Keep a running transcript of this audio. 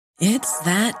It's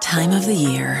that time of the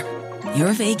year.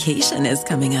 Your vacation is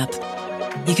coming up.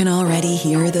 You can already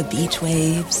hear the beach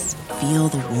waves, feel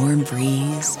the warm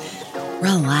breeze,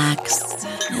 relax,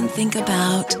 and think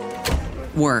about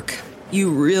work.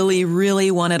 You really, really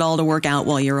want it all to work out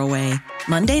while you're away.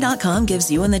 Monday.com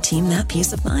gives you and the team that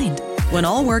peace of mind. When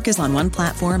all work is on one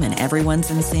platform and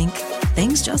everyone's in sync,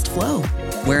 things just flow.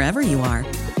 Wherever you are,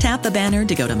 tap the banner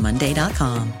to go to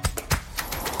Monday.com.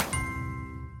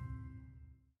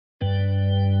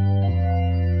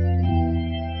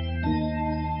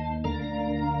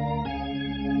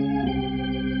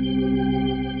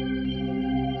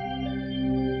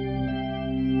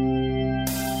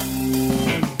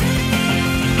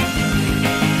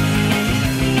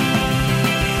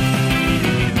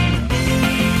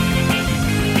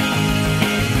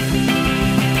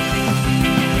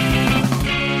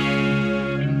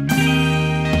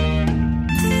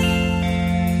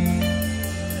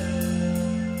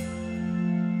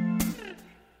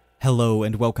 Hello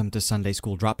and welcome to Sunday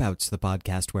School Dropouts, the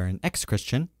podcast where an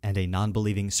ex-Christian and a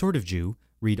non-believing sort of Jew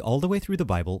read all the way through the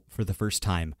Bible for the first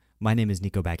time. My name is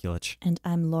Niko Bakulich. And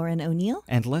I'm Lauren O'Neill.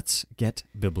 And let's get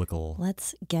biblical.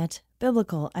 Let's get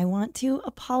biblical. I want to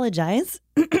apologize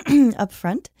up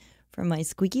front for my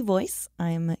squeaky voice.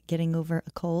 I'm getting over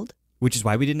a cold. Which is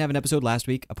why we didn't have an episode last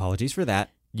week. Apologies for that.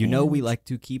 You know we like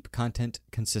to keep content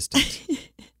consistent.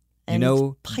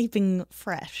 And piping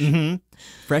fresh. Mm-hmm.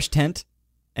 Fresh tent.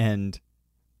 And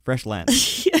fresh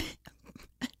lens.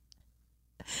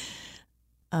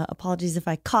 Apologies if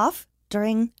I cough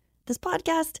during this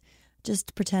podcast.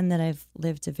 Just pretend that I've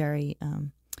lived a very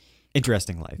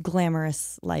interesting life,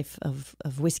 glamorous life of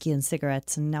whiskey and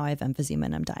cigarettes, and now I have emphysema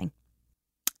and I'm dying.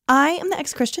 I am the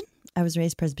ex-Christian. I was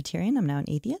raised Presbyterian. I'm now an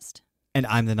atheist. And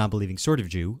I'm the non-believing sort of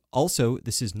Jew. Also,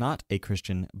 this is not a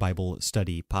Christian Bible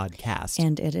study podcast.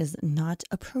 And it is not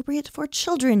appropriate for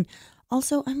children.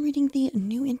 Also, I'm reading the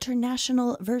New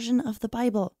International Version of the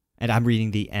Bible. And I'm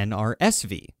reading the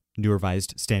NRSV, New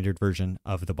Revised Standard Version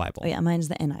of the Bible. Oh yeah, mine's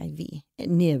the NIV,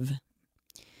 NIV.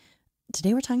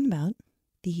 Today we're talking about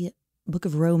the book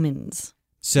of Romans.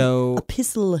 So,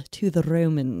 Epistle to the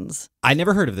Romans. I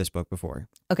never heard of this book before.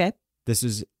 Okay. This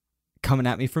is coming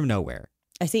at me from nowhere.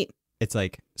 I see. It's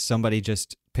like somebody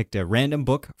just picked a random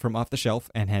book from off the shelf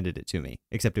and handed it to me,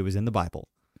 except it was in the Bible.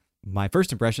 My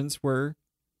first impressions were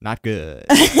not good.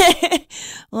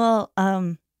 Well,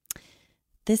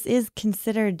 this is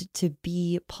considered to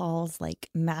be Paul's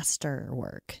master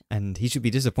work. And he should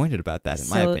be disappointed about that, in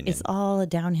my opinion. So it's all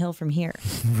downhill from here.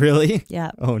 Really?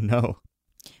 Yeah. Oh, no.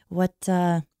 What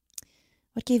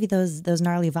gave you those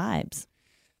gnarly vibes?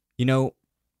 You know,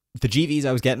 the GVs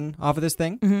I was getting off of this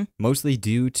thing, mostly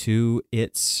due to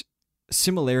its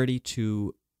similarity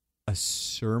to a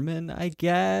sermon, I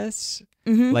guess.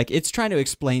 Mm-hmm. Like, it's trying to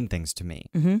explain things to me.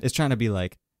 Mm-hmm. It's trying to be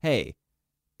like, hey,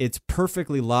 it's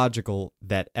perfectly logical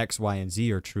that X, Y, and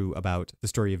Z are true about the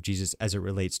story of Jesus as it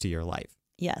relates to your life.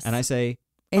 Yes. And I say,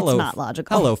 hello, it's not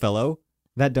logical. Hello, fellow.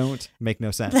 That don't make no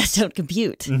sense. That don't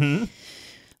compute. Mm-hmm.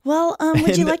 Well,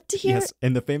 would you like to hear? Yes,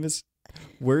 in the famous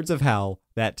words of Hal,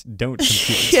 that don't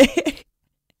compute.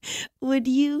 Would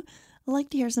you like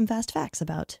to hear some fast facts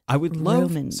about I would love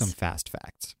Romans? some fast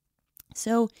facts.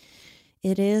 So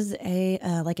it is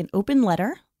an open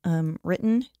letter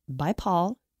written by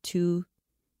Paul to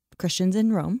Christians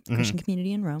in Rome, the Christian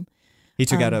community in Rome. He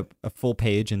took out a full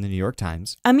page in the New York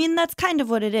Times. I mean, that's kind of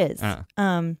what it is.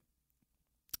 And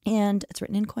it's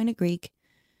written in Koine Greek,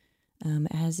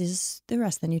 as is the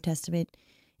rest of the New Testament.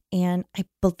 And I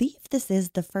believe this is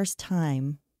the first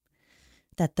time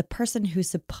that the person who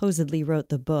supposedly wrote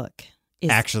the book is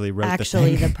actually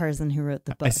the person who wrote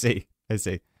the book. I see.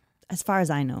 As far as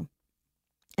I know.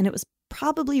 And it was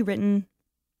probably written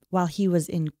while he was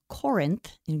in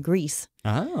Corinth in Greece.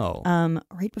 Oh.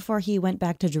 Right before he went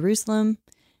back to Jerusalem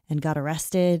and got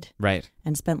arrested. Right.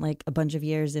 And spent a bunch of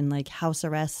years in house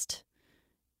arrest.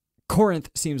 Corinth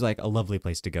seems like a lovely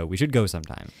place to go. We should go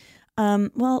sometime.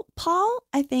 Well, Paul,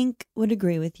 I think, would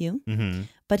agree with you. Mm-hmm.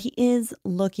 But he is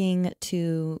looking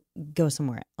to go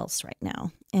somewhere else right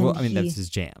now. And well, I mean, that's his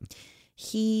jam.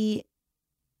 He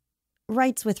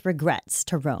writes with regrets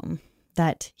to Rome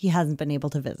that he hasn't been able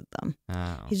to visit them.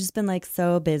 Oh. He's just been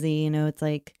so busy, it's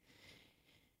like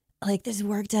there's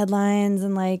work deadlines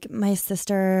and my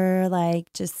sister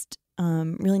just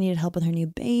really needed help with her new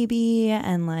baby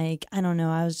and I don't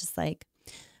know, I was just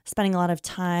spending a lot of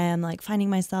time finding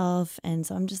myself, and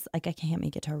so I'm just I can't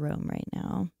make it to Rome right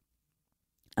now.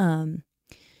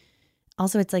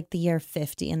 Also, it's the year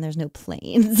 50 and there's no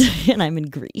planes and I'm in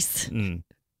Greece. Mm.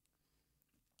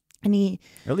 And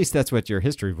at least that's what your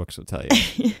history books will tell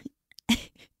you.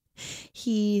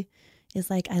 He is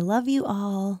like, I love you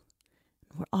all.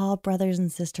 We're all brothers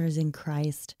and sisters in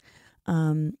Christ.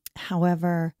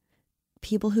 However,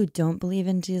 people who don't believe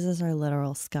in Jesus are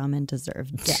literal scum and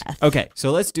deserve death. Okay,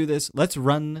 so let's do this. Let's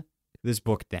run this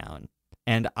book down.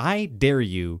 And I dare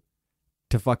you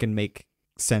to fucking make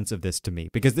sense of this to me,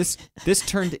 because this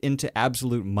turned into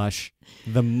absolute mush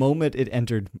the moment it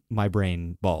entered my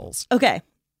brain balls. Okay.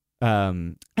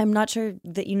 I'm not sure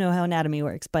that you know how anatomy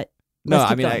works, but no, let's I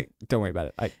keep mean, going. don't worry about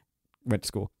it. I went to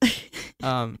school.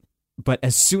 But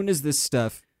as soon as this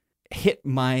stuff hit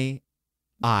my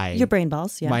eye, Your brain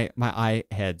balls, yeah. my eye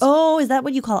heads. Oh, is that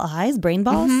what you call eyes? Brain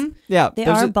balls? Mhm. Yeah, They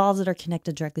are balls that are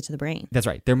connected directly to the brain. That's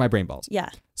right. They're my brain balls. Yeah.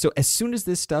 So as soon as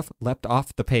this stuff leapt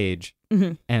off the page,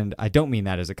 and I don't mean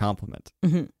that as a compliment,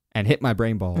 and hit my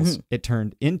brain balls, it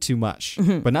turned into mush,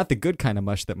 but not the good kind of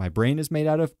mush that my brain is made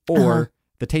out of, or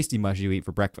the tasty mush you eat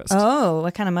for breakfast. Oh,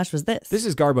 what kind of mush was this? This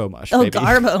is Garbo mush, Oh, baby.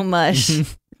 Garbo mush.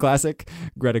 Classic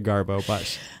Greta Garbo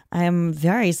mush. I am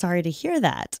very sorry to hear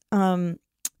that.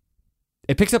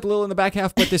 It picks up a little in the back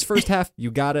half, but this first half, you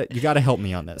gotta help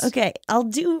me on this. Okay, I'll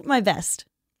do my best.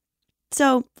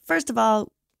 So, first of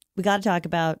all, we got to talk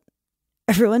about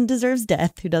everyone deserves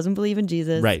death who doesn't believe in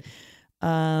Jesus. Right.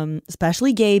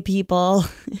 Especially gay people,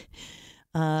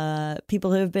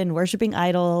 people who have been worshiping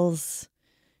idols.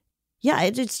 Yeah,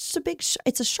 it's just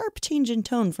it's a sharp change in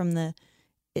tone from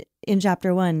in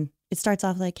chapter 1. It starts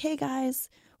off like, hey guys,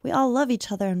 we all love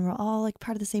each other and we're all like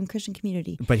part of the same Christian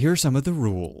community. But here are some of the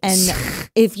rules. And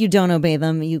if you don't obey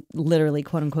them, you literally,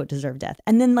 quote unquote, deserve death.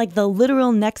 And then like the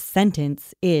literal next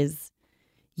sentence is,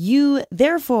 you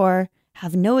therefore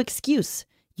have no excuse,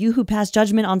 you who pass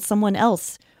judgment on someone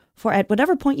else. For at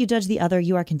whatever point you judge the other,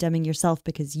 you are condemning yourself,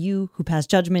 because you who pass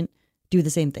judgment do the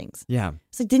same things. Yeah.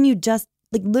 It's like, didn't you just,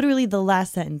 like literally the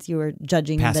last sentence, you were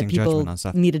judging Passing that people judgment on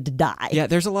stuff. needed to die. Yeah,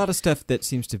 there's a lot of stuff that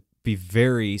seems to be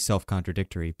very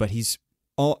self-contradictory, but he's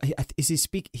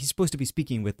supposed to be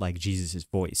speaking with like Jesus's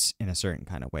voice in a certain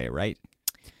kind of way, right?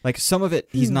 Like some of it,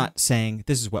 he's not saying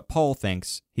this is what Paul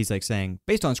thinks. He's like saying,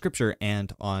 based on scripture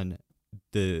and on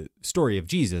the story of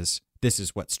Jesus, this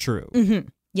is what's true. Mm-hmm.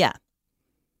 Yeah.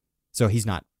 So he's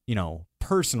not,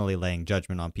 personally laying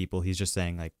judgment on people. He's just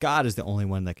saying like God is the only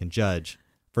one that can judge.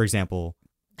 For example,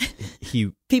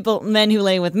 men who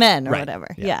lay with men or right,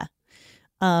 whatever. Yeah.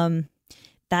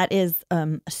 That is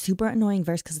a super annoying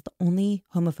verse because it's the only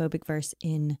homophobic verse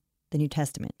in the New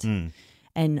Testament.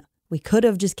 And we could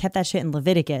have just kept that shit in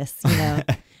Leviticus,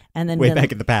 and then way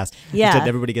back in the past. Yeah. Instead,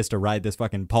 everybody gets to ride this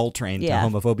fucking Paul train to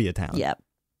homophobia town. Yep.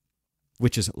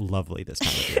 Which is lovely this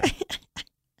time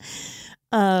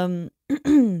of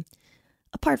year.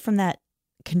 Apart from that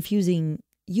confusing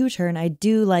U-turn, I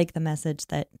do like the message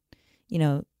that,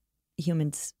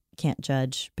 humans can't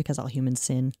judge because all humans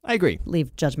sin. I agree.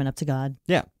 Leave judgment up to God.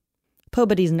 Yeah.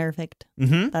 Nobody's perfect.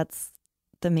 Mm-hmm. That's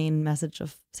the main message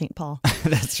of St. Paul.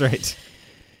 That's right.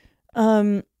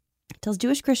 Tells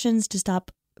Jewish Christians to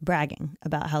stop bragging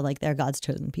about how like they're God's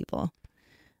chosen people.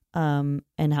 And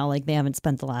how like they haven't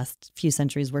spent the last few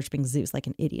centuries worshiping Zeus like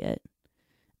an idiot.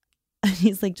 And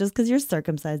he's like, just because you're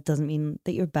circumcised doesn't mean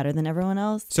that you're better than everyone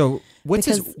else. So what's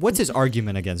his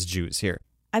argument against Jews here?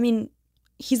 I mean,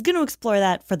 he's going to explore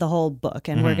that for the whole book,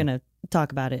 and we're going to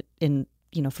talk about it in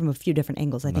from a few different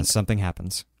angles. I think something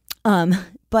happens.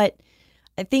 But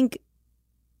I think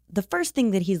the first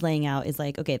thing that he's laying out is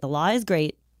like, okay, the law is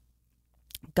great.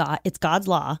 It's God's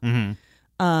law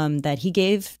that He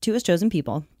gave to His chosen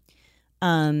people.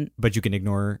 But you can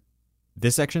ignore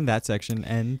this section, that section,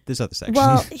 and this other section.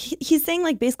 Well, he's saying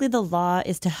like basically the law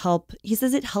is to help. He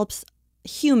says it helps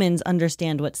humans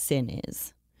understand what sin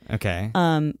is. Okay.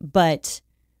 But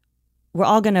we're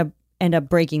all going to end up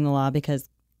breaking the law because,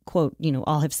 quote,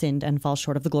 all have sinned and fall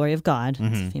short of the glory of God.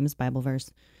 It's a famous Bible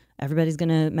verse. Everybody's going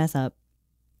to mess up.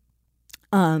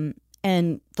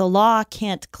 And the law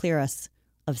can't clear us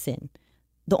of sin.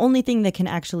 The only thing that can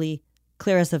actually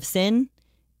clear us of sin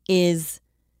is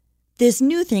this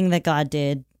new thing that God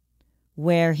did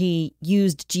where He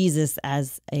used Jesus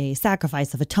as a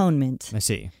sacrifice of atonement. I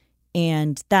see.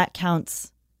 And that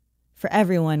counts for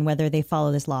everyone, whether they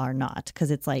follow this law or not,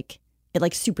 because it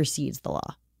supersedes the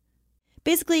law.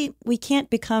 Basically, we can't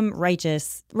become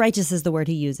righteous. Righteous is the word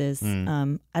he uses.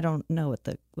 I don't know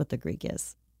what the Greek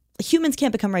is. Humans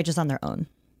can't become righteous on their own.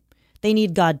 They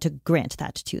need God to grant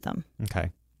that to them.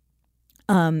 Okay.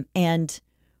 And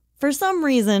for some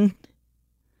reason,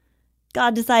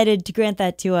 God decided to grant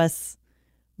that to us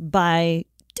by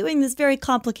doing this very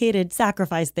complicated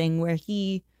sacrifice thing where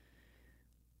He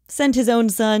sent His own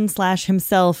son /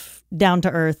 himself down to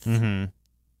earth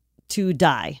to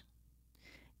die.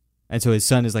 And so His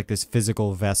son is like this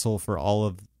physical vessel for all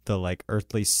of the like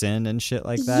earthly sin and shit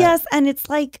like that. Yes, and it's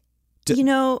like,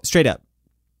 straight up,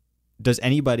 does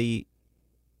anybody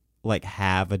like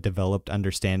have a developed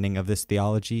understanding of this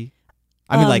theology?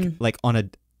 I mean, like on a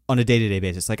day-to-day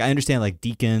basis. Like I understand like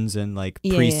deacons and like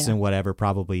priests and whatever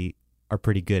probably are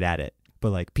pretty good at it,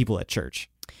 but like people at church,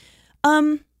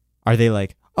 are they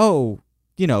like, oh,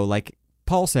 like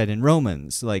Paul said in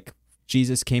Romans, like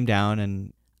Jesus came down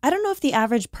and... I don't know if the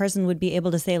average person would be able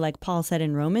to say like Paul said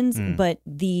in Romans, but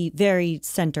the very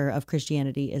center of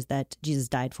Christianity is that Jesus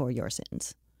died for your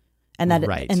sins. And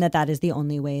that is the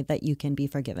only way that you can be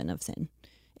forgiven of sin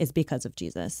is because of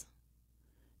Jesus.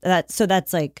 So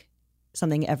that's like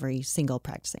something every single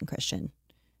practicing Christian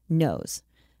knows.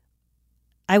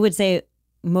 I would say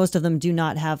most of them do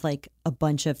not have like a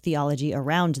bunch of theology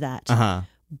around that.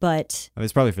 But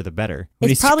it's probably for the better.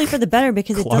 It's probably for the better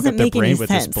because it doesn't make any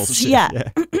sense. Yeah.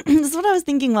 This is what I was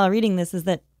thinking while reading this, is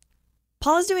that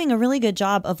Paul is doing a really good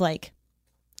job of like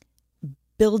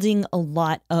building a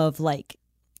lot of like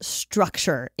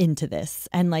structure into this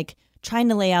and like trying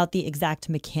to lay out the exact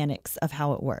mechanics of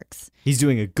how it works. He's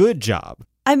doing a good job.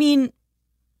 I mean,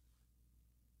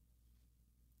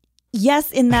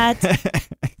 yes, in that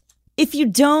if you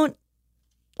don't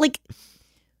like...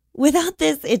 Without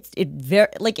this, it very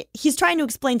like he's trying to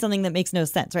explain something that makes no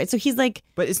sense, right? So he's like,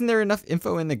 but isn't there enough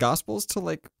info in the Gospels to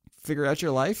like figure out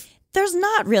your life? There's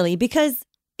not really, because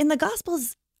in the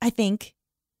Gospels, I think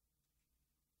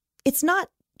it's not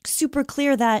super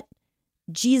clear that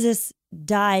Jesus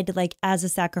died like as a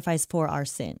sacrifice for our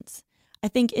sins. I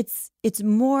think it's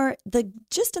more the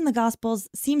gist in the Gospels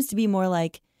seems to be more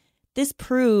like this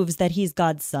proves that he's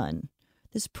God's son.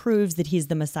 This proves that he's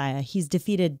the Messiah. He's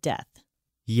defeated death.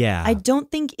 Yeah. I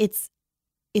don't think it's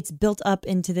built up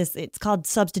into this. It's called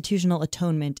substitutional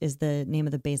atonement is the name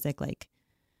of the basic like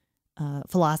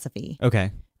philosophy.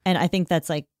 Okay. And I think that's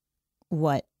like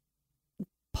what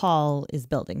Paul is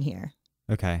building here.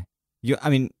 Okay. I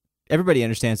mean, everybody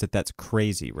understands that that's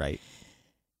crazy, right?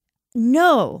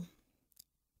 No.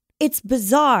 It's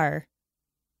bizarre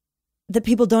that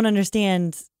people don't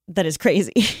understand that it's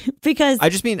crazy because I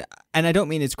just mean, and I don't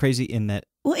mean it's crazy in that.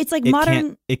 Well, it's like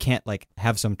it can't like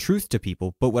have some truth to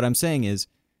people. But what I'm saying is,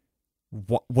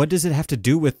 what does it have to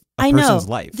do with a person's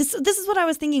life? This is what I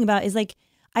was thinking about. Is like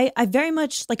I very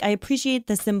much like I appreciate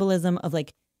the symbolism of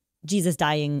like Jesus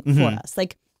dying for us.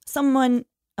 Like someone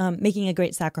making a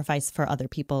great sacrifice for other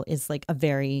people is like a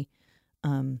very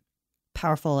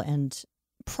powerful and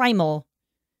primal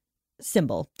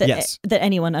symbol that that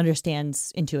anyone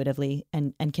understands intuitively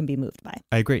and can be moved by.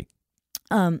 I agree.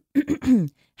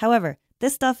 However,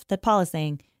 this stuff that Paul is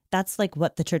saying, that's like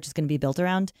what the church is going to be built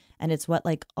around, and it's what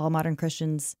like all modern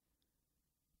Christians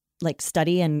like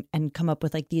study and come up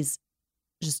with like these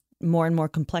just more and more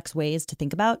complex ways to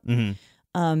think about. And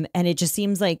it just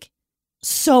seems like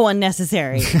so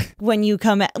unnecessary when you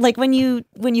come at when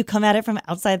you come at it from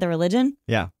outside the religion.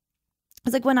 Yeah.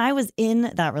 It's like when I was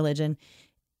in that religion,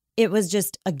 it was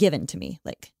just a given to me,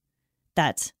 like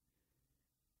that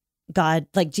God,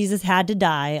 like Jesus had to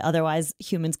die, otherwise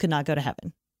humans could not go to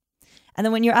heaven. And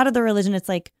then when you're out of the religion, it's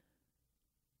like,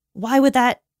 why would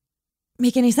that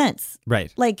make any sense?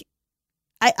 Right. Like,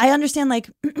 I understand like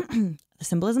the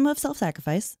symbolism of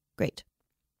self-sacrifice. Great.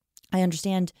 I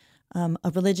understand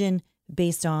a religion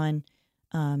based on,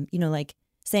 like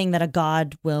saying that a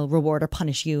God will reward or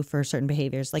punish you for certain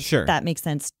behaviors. Like that makes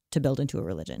sense to build into a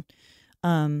religion.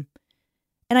 And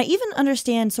I even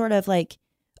understand sort of like,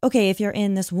 okay, if you're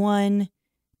in this one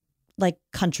like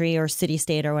country or city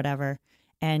state or whatever,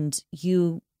 and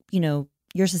your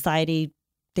society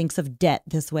thinks of debt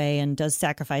this way and does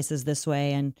sacrifices this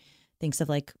way and thinks of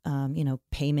like,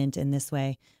 payment in this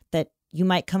way, that you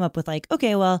might come up with like,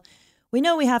 okay, well, we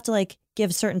know we have to like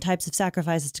give certain types of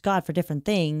sacrifices to God for different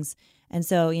things. And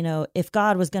so, if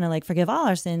God was going to like forgive all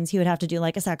our sins, he would have to do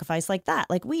like a sacrifice like that,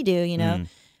 like we do,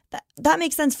 that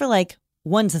makes sense for like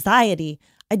one society.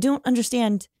 I don't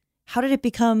understand, how did it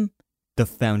become the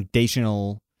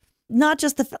foundational, not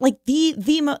just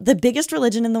the biggest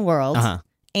religion in the world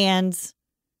and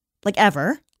like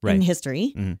ever in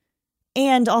history,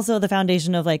 and also the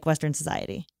foundation of like Western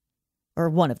society, or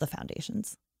one of the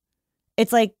foundations.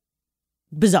 It's like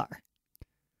bizarre.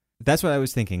 That's what I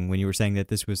was thinking when you were saying that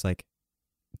this was like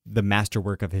the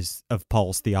masterwork of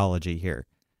Paul's theology here.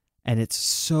 And it's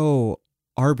so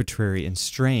arbitrary and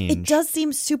strange. It does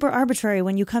seem super arbitrary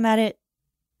when you come at it,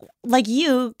 like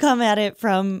you come at it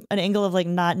from an angle of like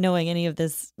not knowing any of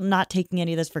this, not taking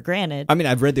any of this for granted. I mean,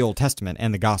 I've read the Old Testament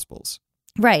and the Gospels.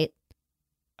 Right.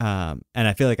 And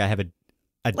I feel like I have a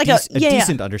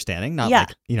decent understanding, not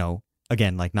like,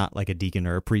 again, like not like a deacon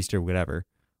or a priest or whatever,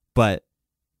 but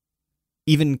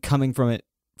even coming from it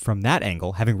from that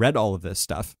angle, having read all of this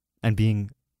stuff and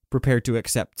being prepared to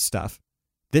accept stuff,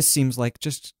 this seems like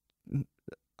just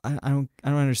I don't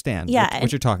understand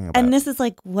what you're talking about. And this is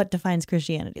like what defines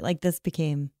Christianity. Like this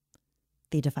became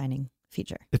the defining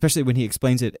feature. Especially when he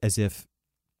explains it as if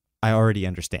I already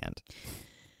understand.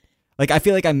 Like I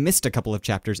feel like I missed a couple of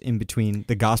chapters in between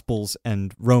the Gospels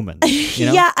and Romans. You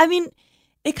know? Yeah, I mean,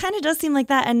 it kind of does seem like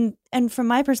that. And from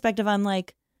my perspective, I'm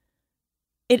like,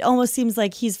 it almost seems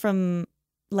like he's from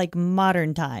like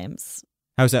modern times.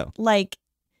 How so? Like,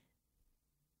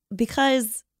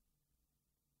 because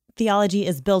theology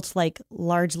is built like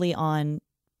largely on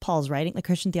Paul's writing. Like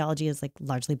Christian theology is like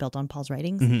largely built on Paul's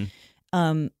writings.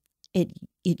 Mm-hmm. It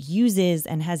uses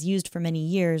and has used for many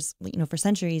years, you know, for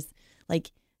centuries,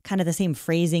 like kind of the same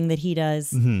phrasing that he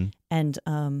does, Mm-hmm.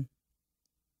 and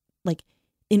like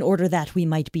in order that we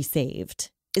might be saved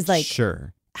is like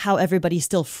Sure. how everybody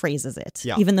still phrases it,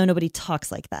 Yeah. even though nobody talks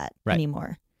like that Right.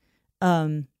 anymore.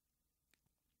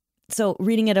 So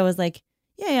reading it, I was like,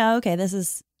 yeah, okay, this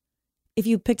is. If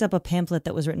you picked up a pamphlet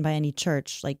that was written by any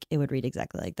church, like it would read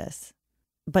exactly like this,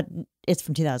 but it's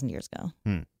from 2,000 years ago.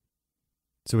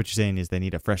 So what you're saying is they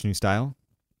need a fresh new style?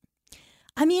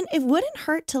 I mean, it wouldn't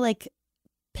hurt to like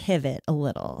pivot a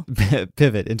little.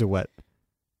 Pivot into what?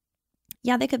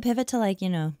 Yeah, they could pivot to like, you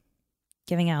know,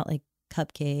 giving out like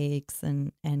cupcakes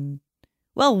and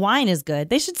well, wine is good.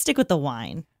 They should stick with the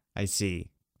wine. I see.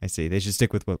 They should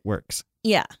stick with what works.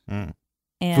 Yeah. Mm.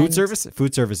 And Food service?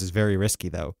 Food service is very risky,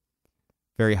 though.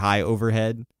 Very high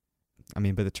overhead. I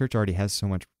mean, but the church already has so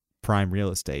much prime real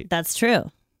estate. That's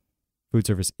true. Food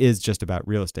service is just about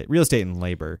real estate and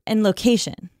labor. And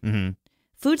location. Mm-hmm.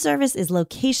 Food service is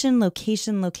location,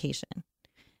 location, location.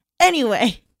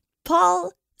 Anyway,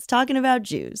 Paul is talking about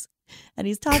Jews, and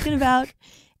he's talking about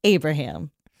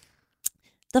Abraham,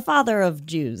 the father of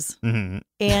Jews. Mm-hmm.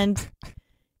 And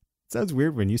Sounds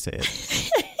weird when you say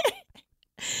it.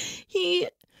 he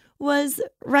was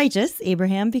righteous,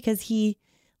 Abraham, because he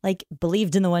like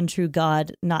believed in the one true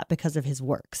God, not because of his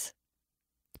works.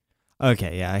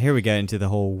 Okay, yeah, here we get into the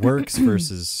whole works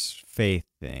versus faith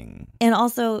thing. And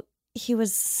also, he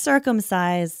was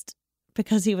circumcised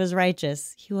because he was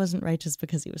righteous. He wasn't righteous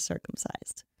because he was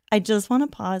circumcised. I just want to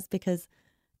pause because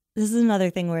this is another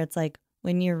thing where it's like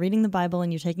when you're reading the Bible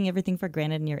and you're taking everything for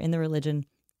granted and you're in the religion,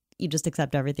 you just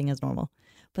accept everything as normal.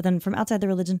 But then from outside the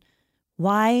religion,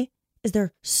 why is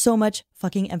there so much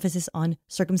fucking emphasis on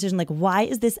circumcision? Like, why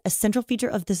is this a central feature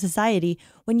of the society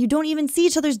when you don't even see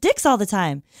each other's dicks all the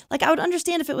time? Like, I would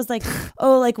understand if it was like,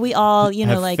 oh, like we all, you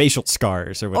know, Have like facial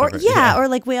scars or whatever. or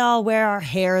like we all wear our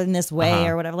hair in this way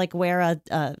or whatever, like wear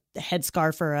a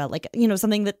headscarf or like, you know,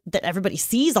 something that everybody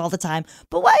sees all the time.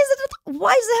 But why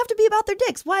does it have to be about their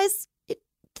dicks? Why is it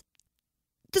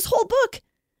this whole book?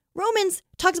 Romans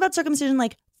talks about circumcision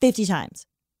like 50 times.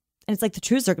 And it's like the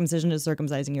true circumcision is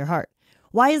circumcising your heart.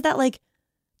 Why is that like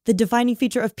the defining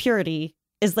feature of purity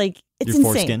is like, it's Your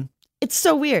insane. foreskin? It's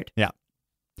so weird. Yeah.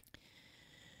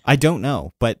 I don't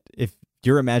know, but if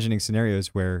you're imagining scenarios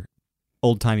where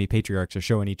old-timey patriarchs are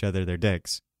showing each other their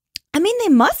dicks. I mean, they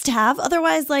must have.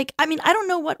 Otherwise, like, I mean, I don't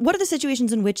know what are the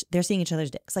situations in which they're seeing each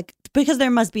other's dicks? Like, because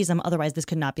there must be some, otherwise this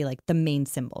could not be like the main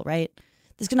symbol, right?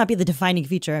 This could not be the defining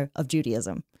feature of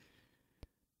Judaism.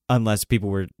 Unless people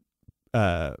were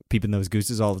peeping those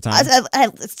gooses all the time.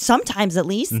 Sometimes at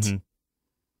least. Mm-hmm.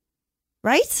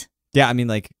 Right? Yeah, I mean,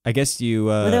 like, I guess you...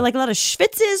 Were there like a lot of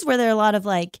schwitzes? Were there a lot of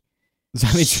like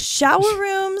shower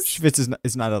rooms? Schwitz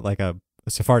is not like a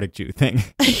Sephardic Jew thing.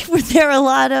 Were there a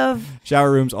lot of...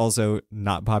 Shower rooms also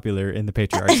not popular in the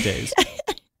patriarch's days.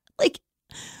 Like,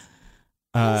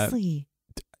 honestly.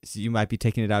 So you might be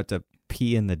taking it out to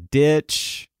pee in the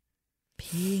ditch.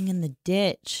 Peeing in the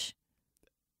ditch.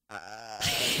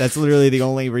 That's literally the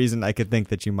only reason I could think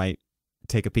that you might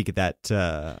take a peek at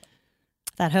that.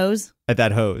 That hose? At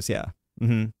that hose, yeah.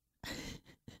 Mm-hmm.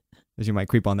 As you might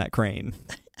creep on that crane.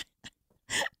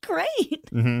 Crane?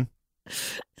 Mm-hmm.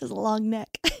 Has a long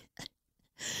neck.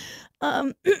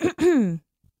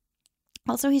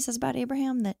 Also, he says about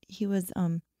Abraham that he was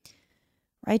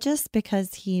righteous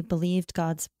because he believed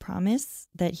God's promise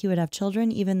that he would have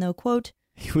children, even though, quote,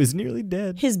 he was nearly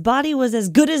dead. his body was as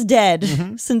good as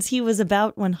dead since he was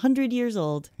about 100 years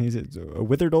old. He's a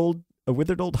withered old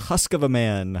husk of a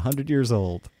man, 100 years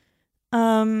old.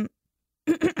 Here's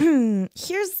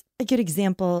a good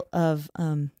example of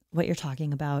what you're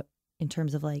talking about in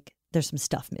terms of like there's some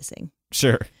stuff missing.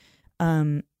 Sure.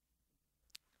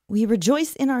 We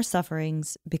rejoice in our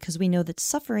sufferings because we know that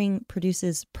suffering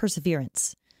produces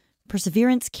perseverance,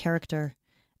 character,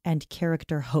 and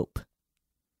character hope.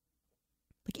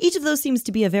 Like each of those seems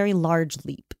to be a very large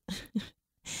leap.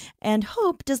 And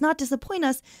hope does not disappoint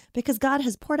us because God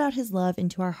has poured out his love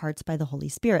into our hearts by the Holy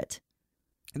Spirit.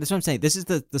 And that's what I'm saying. This is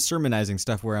the sermonizing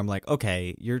stuff where I'm like,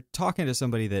 okay, you're talking to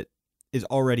somebody that is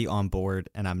already on board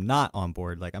and I'm not on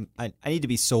board. Like I need to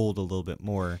be sold a little bit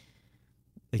more.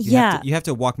 Like you have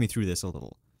to walk me through this a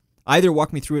little. Either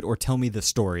walk me through it or tell me the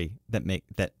story that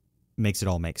makes it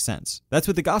all make sense. That's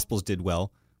what the Gospels did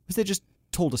well, was they just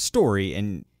told a story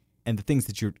and the things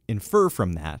that you infer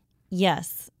from that.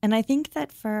 Yes. And I think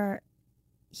that for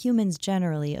humans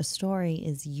generally, a story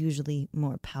is usually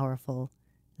more powerful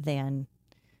than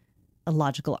a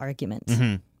logical argument.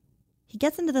 Mm-hmm. He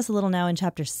gets into this a little now in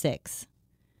chapter 6.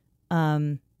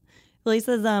 Well, he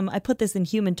says, I put this in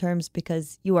human terms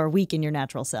because you are weak in your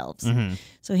natural selves. Mm-hmm.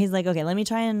 So he's like, okay, let me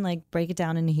try and like break it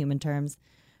down into human terms.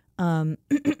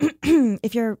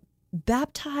 If you're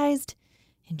baptized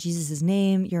in Jesus'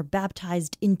 name, you're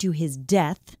baptized into his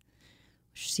death,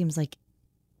 which seems like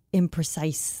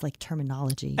imprecise like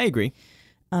terminology. I agree.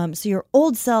 So your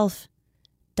old self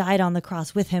died on the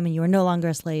cross with him and you are no longer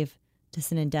a slave to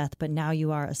sin and death, but now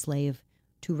you are a slave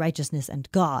to righteousness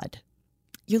and God.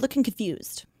 You're looking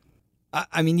confused.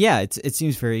 I mean, yeah, it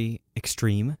seems very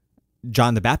extreme.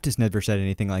 John the Baptist never said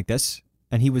anything like this,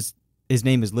 and his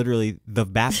name is literally the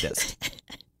Baptist.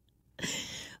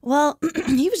 Well,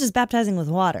 he was just baptizing with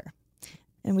water.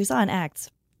 And we saw in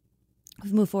Acts,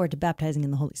 we've moved forward to baptizing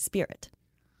in the Holy Spirit.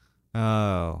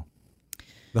 Oh,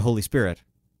 the Holy Spirit.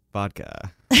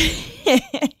 Vodka.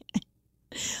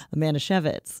 Amanda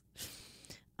Shevitz.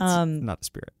 Not the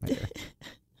Spirit.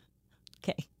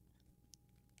 Okay.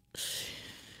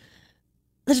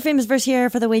 There's a famous verse here,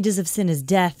 for the wages of sin is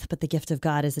death, but the gift of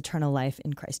God is eternal life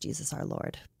in Christ Jesus our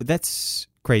Lord. But that's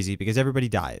crazy because everybody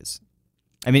dies.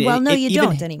 I mean, well, no, you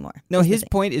don't anymore. No, his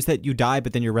point is that you die,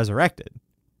 but then you're resurrected,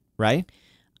 right?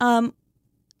 Like,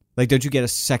 don't you get a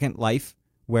second life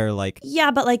where, like... Yeah,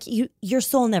 but, like, your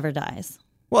soul never dies.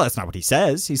 Well, that's not what he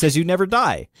says. He says you never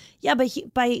die. Yeah, but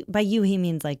by you, he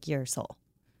means, like, your soul,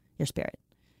 your spirit.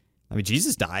 I mean,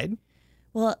 Jesus died.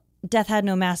 Well, death had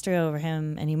no master over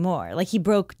him anymore. Like, he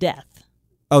broke death.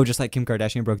 Oh, just like Kim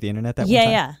Kardashian broke the internet that one time?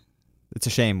 Yeah. It's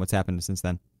a shame what's happened since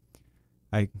then.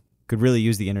 I could really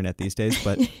use the internet these days,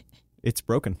 but it's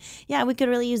broken. Yeah, we could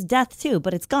really use death, too,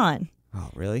 but it's gone. Oh,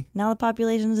 really? Now the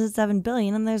population is at 7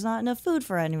 billion, and there's not enough food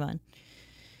for anyone.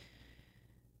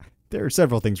 There are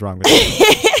several things wrong with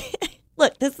it.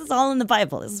 Look, this is all in the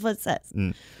Bible. This is what it says.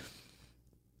 Mm.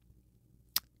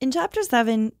 In chapter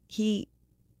 7, he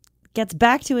gets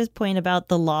back to his point about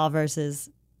the law versus,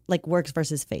 like, works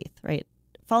versus faith, right?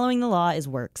 Following the law is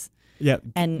works. Yeah,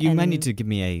 you might need to give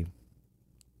me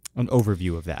an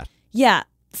overview of that. Yeah.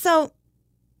 So,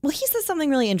 well, he says something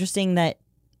really interesting that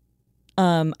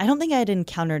I don't think I had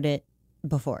encountered it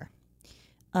before.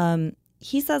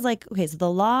 He says, like, okay, so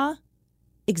the law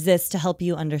exists to help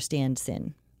you understand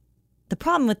sin. The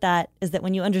problem with that is that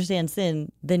when you understand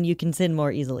sin, then you can sin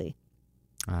more easily.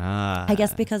 I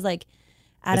guess because, like,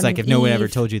 Adam it's like and if no one Eve, ever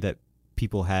told you that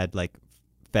people had, like,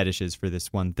 fetishes for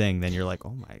this one thing, then you're like,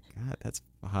 oh my God, that's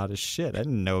hot as shit. I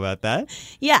didn't know about that.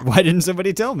 Yeah. Why didn't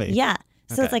somebody tell me? Yeah.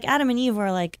 So Okay. it's like Adam and Eve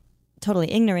were, like,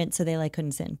 totally ignorant, so they, like,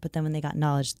 couldn't sin. But then when they got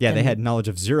knowledge... Yeah, then, they had knowledge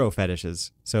of zero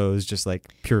fetishes, so it was just, like,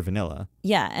 pure vanilla.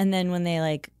 Yeah, and then when they,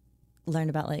 like,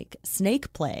 learned about, like,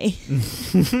 snake play,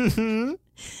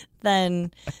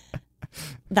 then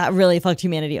that really fucked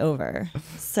humanity over.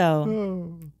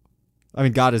 So... I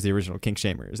mean, God is the original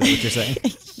kinkshamer. Is that what you're saying?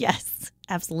 Yes,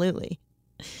 absolutely.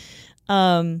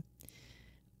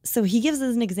 So he gives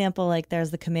us an example, like, there's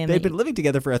the commandment. They've been living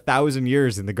together for 1,000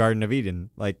 years in the Garden of Eden.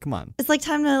 Like, come on. It's like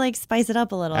time to, like, spice it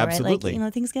up a little, right? Absolutely.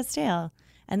 Like, things get stale.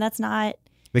 And that's not...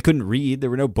 They couldn't read. There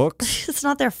were no books. It's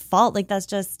not their fault. Like, that's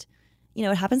just,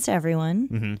 it happens to everyone.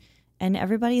 Mm-hmm. And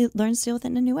everybody learns to deal with it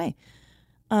in a new way.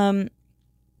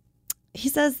 He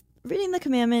says, reading the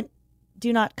commandment,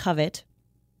 do not covet.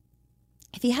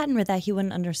 If he hadn't read that, he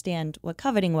wouldn't understand what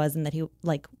coveting was and that he,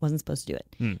 like, wasn't supposed to do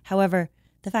it. However,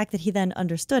 the fact that he then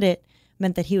understood it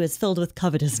meant that he was filled with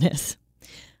covetousness.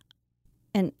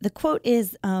 And the quote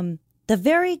is, the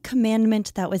very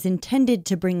commandment that was intended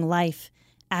to bring life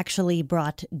actually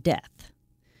brought death.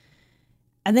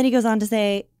 And then he goes on to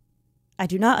say, I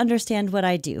do not understand what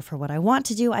I do, for what I want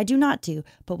to do, I do not do,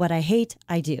 but what I hate,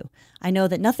 I do. I know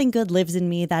that nothing good lives in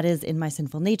me, that is, in my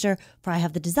sinful nature, for I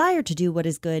have the desire to do what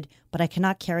is good, but I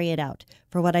cannot carry it out.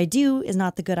 For what I do is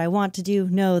not the good I want to do,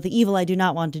 no, the evil I do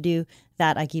not want to do,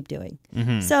 that I keep doing.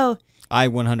 Mm-hmm. So... I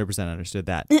 100% understood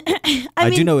that.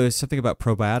 I do know there's something about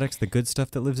probiotics, the good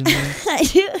stuff that lives in there. I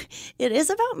do. It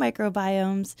is about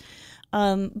microbiomes.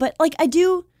 But, like, I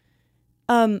do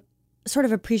sort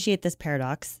of appreciate this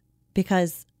paradox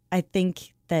because I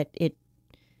think that it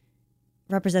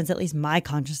represents at least my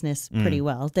consciousness pretty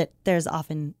well, that there's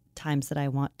often times that I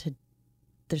want to,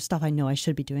 there's stuff I know I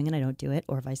should be doing and I don't do it,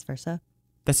 or vice versa.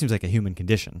 That seems like a human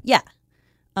condition. Yeah.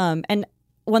 And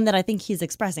one that I think he's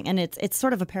expressing. And it's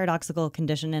sort of a paradoxical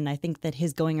condition, and I think that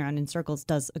his going around in circles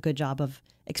does a good job of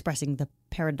expressing the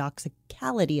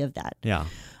paradoxicality of that. Yeah.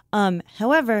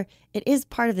 However, it is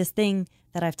part of this thing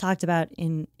that I've talked about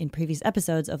in previous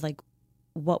episodes of like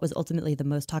what was ultimately the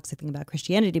most toxic thing about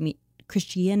Christianity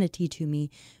to me,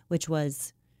 which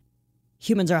was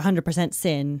humans are 100%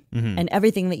 sin, and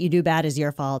everything that you do bad is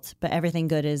your fault, but everything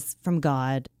good is from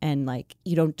God, and like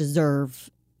you don't deserve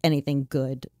anything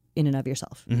good in and of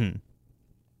yourself.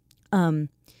 And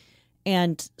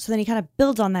so then he kind of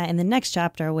builds on that in the next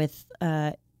chapter with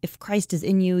if Christ is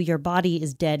in you, your body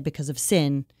is dead because of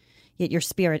sin, yet your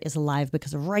spirit is alive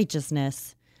because of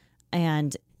righteousness.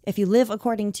 And if you live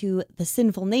according to the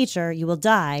sinful nature, you will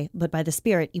die, but by the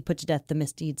Spirit you put to death the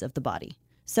misdeeds of the body.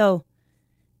 So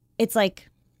it's like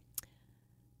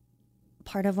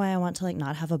part of why I want to like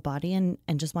not have a body and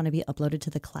just want to be uploaded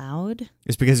to the cloud.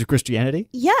 It's because of Christianity?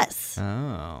 Yes.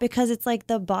 Oh. Because it's like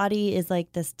the body is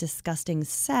like this disgusting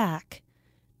sack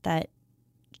that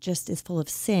just is full of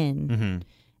sin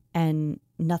and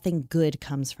nothing good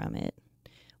comes from it,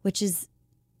 which is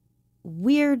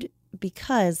weird.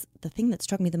 Because the thing that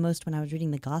struck me the most when I was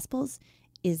reading the Gospels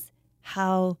is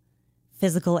how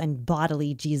physical and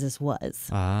bodily Jesus was.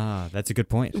 Ah, that's a good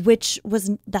point.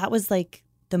 That was like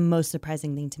the most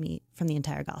surprising thing to me from the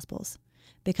entire Gospels.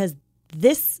 Because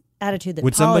this attitude that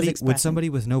Paul is expressing... Would somebody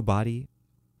with no body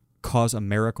cause a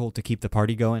miracle to keep the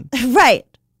party going? Right.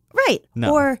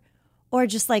 No. Or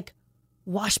just like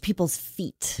wash people's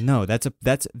feet. No, that's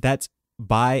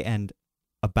by and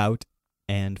about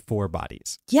and for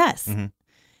bodies. Yes.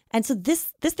 And so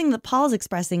this thing that Paul's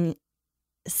expressing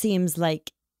seems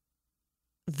like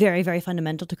very, very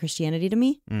fundamental to Christianity to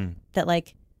me. That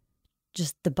like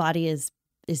just the body is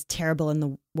terrible and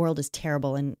the world is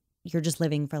terrible and you're just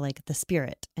living for like the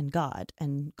Spirit and God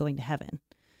and going to heaven.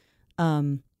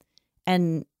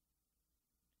 And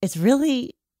it's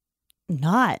really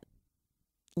not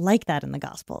like that in the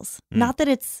Gospels. Not that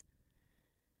it's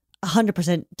 100%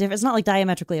 different. It's not like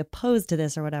diametrically opposed to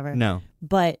this or whatever. No.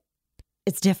 But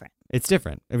it's different. It's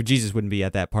different. I mean, Jesus wouldn't be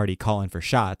at that party calling for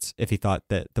shots if he thought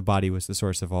that the body was the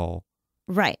source of all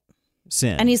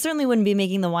sin. And he certainly wouldn't be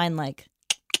making the wine like...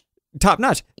 top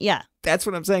notch. Yeah. That's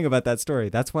what I'm saying about that story.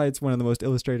 That's why it's one of the most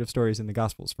illustrative stories in the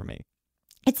Gospels for me.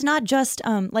 It's not just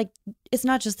it's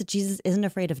not just that Jesus isn't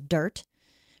afraid of dirt,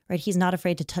 right? He's not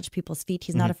afraid to touch people's feet.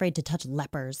 He's not afraid to touch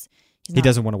lepers. He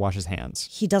doesn't want to wash his hands.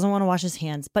 He doesn't want to wash his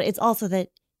hands, but it's also that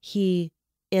he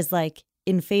is like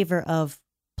in favor of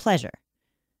pleasure.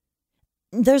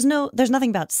 There's nothing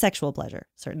about sexual pleasure,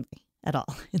 certainly, at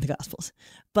all in the Gospels.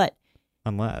 But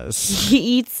unless he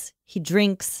eats, he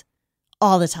drinks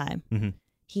all the time.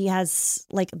 He has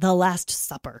like the Last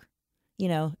Supper,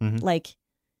 like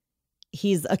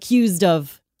he's accused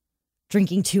of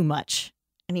drinking too much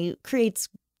and he creates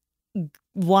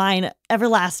wine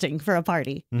everlasting for a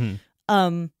party.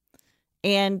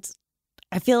 And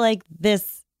I feel like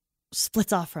this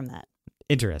splits off from that.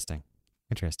 Interesting.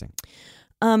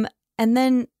 And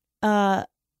then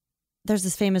there's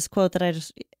this famous quote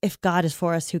that if God is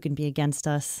for us, who can be against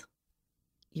us?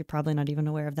 You're probably not even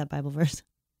aware of that Bible verse.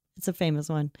 It's a famous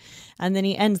one. And then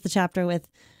he ends the chapter with,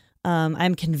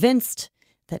 I'm convinced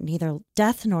that neither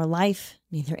death nor life,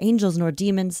 neither angels nor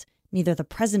demons, neither the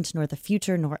present nor the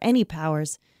future, nor any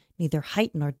powers, neither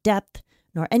height nor depth,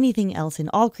 nor anything else in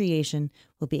all creation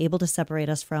will be able to separate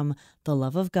us from the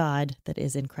love of God that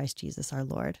is in Christ Jesus our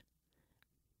Lord.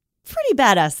 Pretty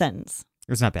badass sentence.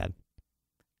 It's not bad.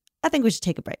 I think we should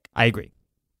take a break. I agree.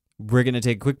 We're going to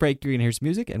take a quick break. You're going to hear some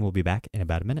music, and we'll be back in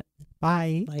about a minute.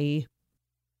 Bye. Bye.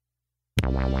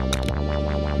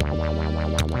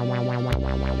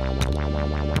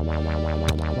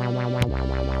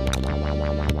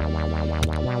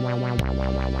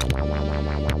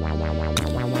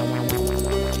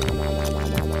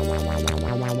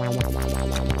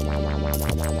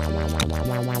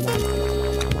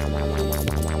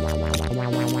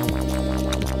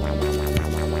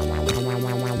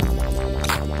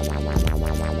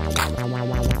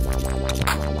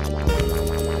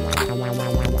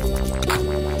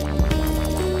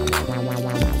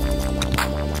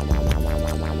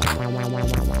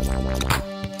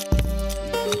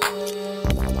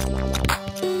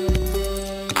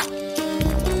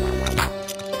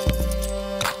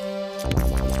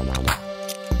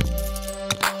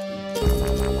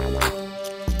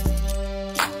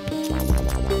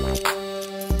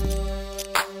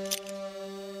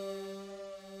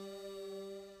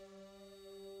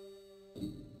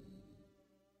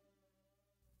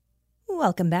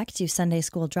 Welcome back to Sunday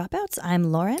School Dropouts.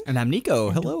 I'm Lauren. And I'm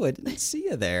Niko. Hello, I didn't see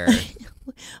you there.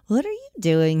 What are you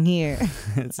doing here?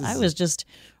 I was just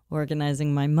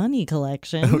organizing my money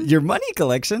collection. Oh, your money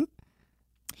collection?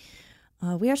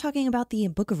 We are talking about the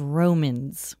book of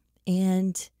Romans,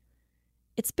 and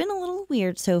it's been a little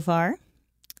weird so far,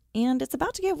 and it's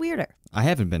about to get weirder. I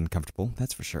haven't been comfortable,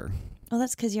 that's for sure. Oh,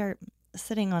 that's because you're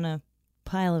sitting on a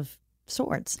pile of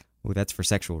swords. Oh, that's for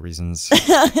sexual reasons.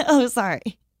 Oh, sorry.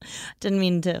 Didn't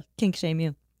mean to kink shame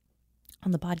you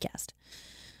on the podcast.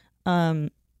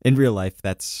 In real life,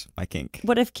 that's my kink.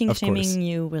 What if kink Of course. shaming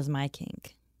you was my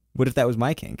kink? What if that was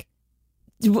my kink?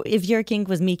 If your kink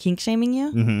was me kink shaming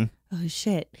you? Mm-hmm. Oh,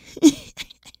 shit.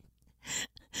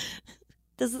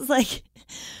 This is like...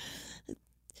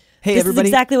 Hey, this everybody.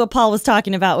 is exactly what Paul was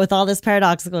talking about with all this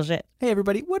paradoxical shit. Hey,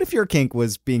 everybody. What if your kink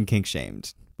was being kink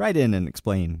shamed? Write in and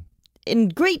explain. In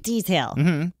great detail.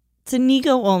 Mm-hmm. To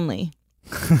Niko only.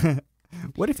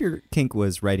 What if your kink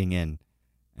was writing in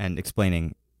and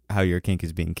explaining how your kink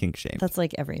is being kink shamed? That's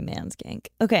like every man's kink.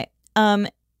 Okay.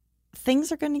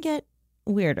 Things are going to get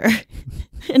weirder.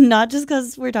 And not just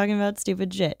because we're talking about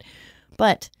stupid shit,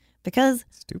 but because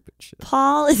Stupid shit.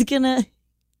 Paul is going to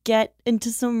get into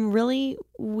some really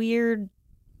weird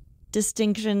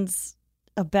distinctions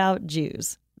about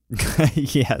Jews.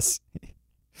 Yes.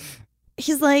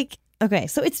 He's like, okay,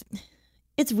 so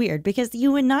it's weird because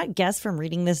you would not guess from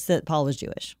reading this that Paul was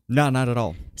Jewish. No, not at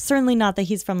all. Certainly not that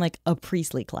he's from like a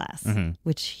priestly class, Mhm.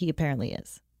 which he apparently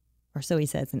is. Or so he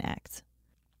says in Acts.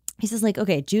 He says like,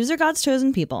 okay, Jews are God's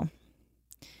chosen people.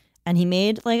 And he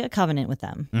made like a covenant with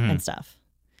them and stuff.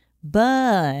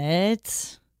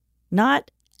 But not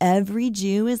every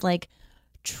Jew is like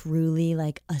truly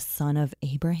like a son of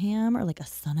Abraham or like a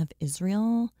son of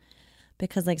Israel.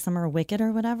 Because like some are wicked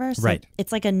or whatever. So Right.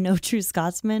 it's like a no true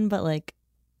Scotsman, but like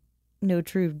no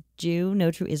true Jew, no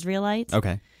true Israelite.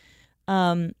 Okay.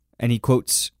 And he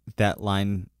quotes that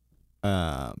line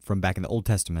from back in the Old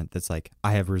Testament that's like,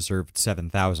 I have reserved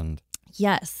 7,000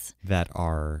 Yes. that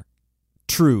are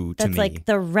true to That's me. like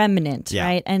the remnant, Yeah.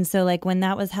 right? And so like when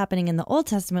that was happening in the Old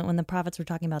Testament, when the prophets were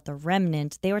talking about the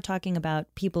remnant, they were talking about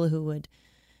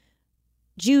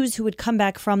Jews who would come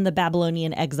back from the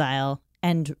Babylonian exile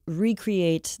and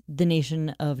recreate the nation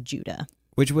of Judah.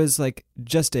 Which was like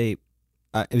just it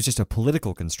was just a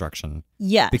political construction.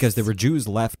 Yes. Because there were Jews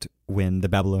left when the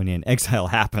Babylonian exile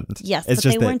happened. Yes, It's but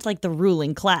just they that- weren't like the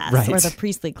ruling class Right. or the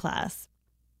priestly class.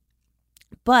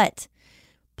 But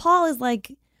Paul is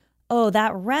like, oh,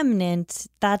 that remnant,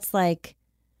 that's like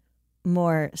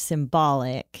more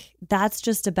symbolic. That's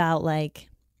just about like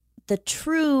the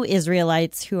true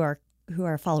Israelites who are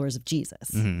followers of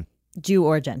Jesus, Mhm. Jew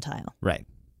or Gentile. Right.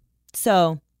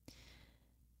 So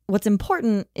what's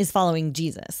important is following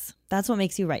Jesus. That's what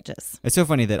makes you righteous. It's so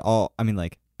funny that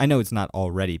I know it's not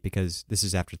already because this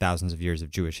is after thousands of years of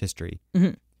Jewish history.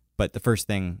 Mhm. But the first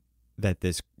thing that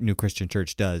this new Christian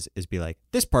church does is be like,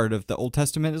 this part of the Old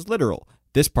Testament is literal.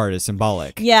 This part is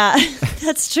symbolic. Yeah,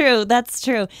 that's true. That's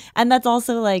true. And that's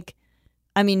also like,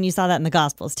 I mean, you saw that in the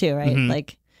Gospels too, right? Mhm.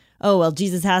 Like, oh, well,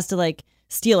 Jesus has to like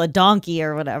steal a donkey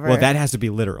or whatever. Well, that has to be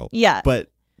literal. Yeah. But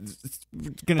we're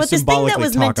going to But this thing symbolically that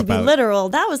was talk meant to about be literal,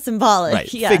 that was symbolic.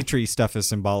 right. Yeah. Fig tree stuff is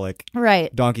symbolic.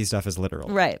 Right. Donkey stuff is literal.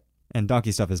 Right. And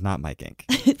donkey stuff is not my kink.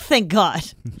 Thank God.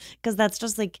 Because that's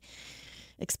just like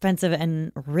expensive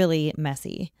and really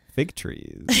messy. Fig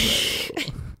trees. though.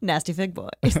 Nasty fig boys.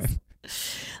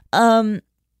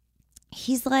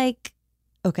 He's like,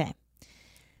 okay.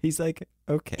 He's like,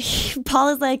 okay. Paul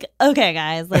is like, okay,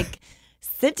 guys, like,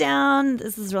 sit down.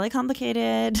 This is really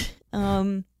complicated.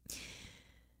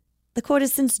 The quote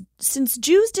is, since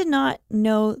Jews did not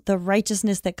know the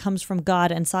righteousness that comes from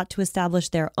God and sought to establish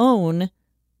their own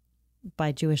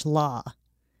by Jewish law,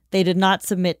 they did not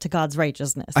submit to God's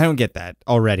righteousness. I don't get that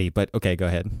already, but okay, go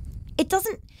ahead.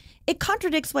 It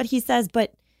contradicts what he says,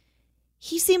 but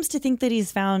he seems to think that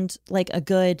he's found like a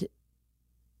good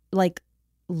like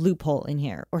loophole in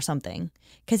here or something.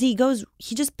 Because he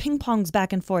just ping pongs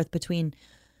back and forth between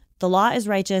the law is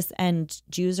righteous and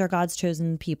Jews are God's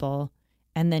chosen people,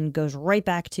 and then goes right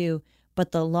back to,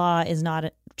 but the law is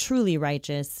not truly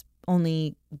righteous.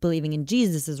 Only believing in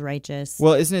Jesus is righteous.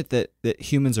 Well, isn't it that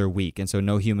humans are weak, and so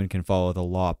no human can follow the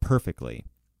law perfectly?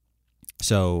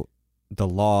 So the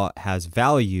law has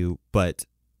value, but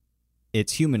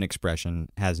its human expression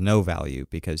has no value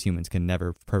because humans can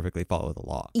never perfectly follow the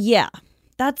law. Yeah,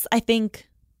 I think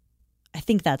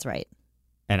that's right.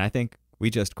 And I think we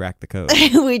just cracked the code.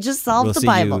 We just solved We'll the see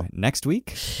Bible. you next week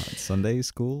on Sunday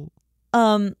School.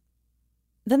 Then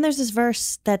there's this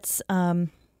verse that's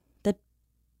that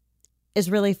is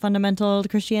really fundamental to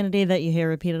Christianity that you hear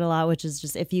repeated a lot, which is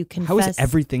just if you confess. How is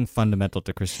everything fundamental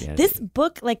to Christianity? This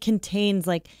book like contains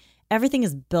like everything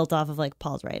is built off of like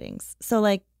Paul's writings. So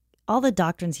like all the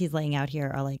doctrines he's laying out here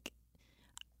are like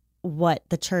what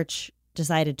the church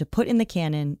decided to put in the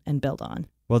canon and build on.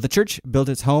 Well, the church built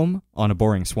its home on a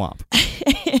boring swamp.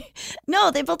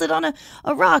 No, they built it on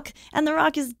a rock, and the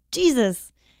rock is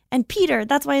Jesus. And Peter,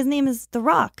 that's why his name is The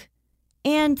Rock.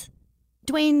 And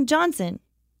Dwayne Johnson.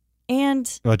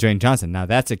 Well, Dwayne Johnson, now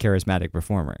that's a charismatic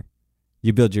reformer.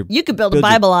 You could build a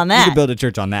Bible on that. You could build a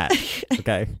church on that.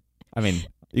 Okay. I mean,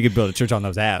 you could build a church on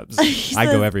those abs. I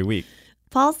go every week.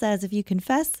 Paul says if you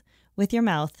confess with your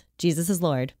mouth Jesus is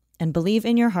Lord and believe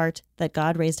in your heart that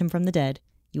God raised him from the dead,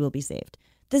 you will be saved.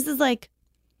 This is like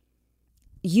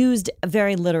used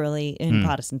very literally in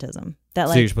Protestantism. That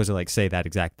like, so you're supposed to like say that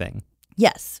exact thing.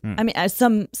 Yes. I mean,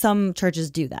 some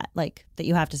churches do that, like that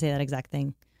you have to say that exact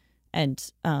thing. And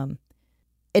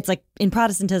it's like in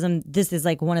Protestantism, this is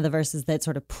like one of the verses that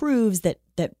sort of proves that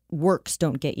works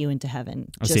don't get you into heaven,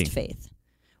 just faith.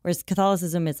 Whereas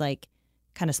Catholicism is like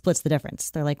kind of splits the difference.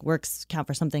 They're like works count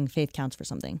for something, faith counts for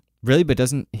something. Really? But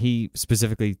doesn't he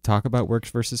specifically talk about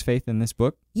works versus faith in this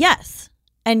book? Yes.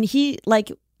 And he like,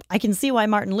 I can see why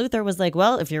Martin Luther was like,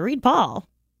 well, if you read Paul,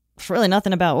 it's really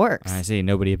nothing about works. I see.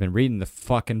 Nobody had been reading the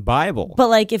fucking Bible. But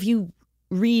like if you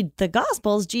read the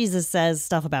Gospels, Jesus says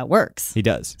stuff about works. He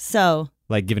does. So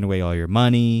like giving away all your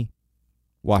money,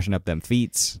 washing up them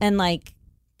feet. And like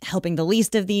helping the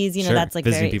least of these, you know, that's like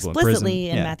visiting very people explicitly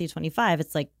in prison. Matthew 25.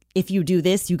 It's like, if you do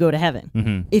this, you go to heaven.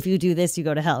 Mm-hmm. If you do this, you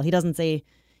go to hell. He doesn't say,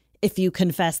 if you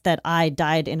confess that I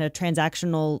died in a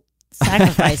transactional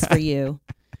sacrifice for you,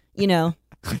 you know?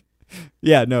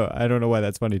 Yeah, no, I don't know why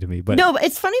that's funny to me. But no, but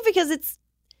it's funny because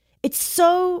it's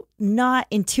so not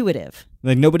intuitive.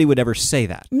 Like nobody would ever say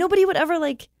that. Nobody would ever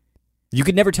like... You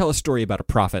could never tell a story about a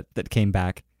prophet that came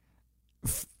back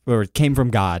or came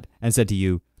from God and said to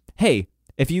you, hey,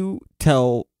 if you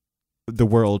tell the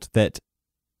world that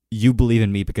you believe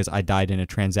in me because I died in a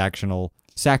transactional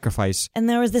sacrifice and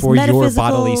there was this for your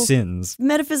bodily sins.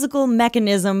 Metaphysical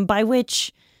mechanism by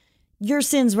which your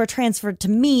sins were transferred to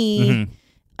me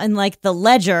and like the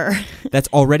ledger. That's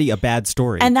already a bad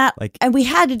story. And that, like, and we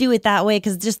had to do it that way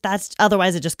because just that's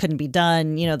otherwise it just couldn't be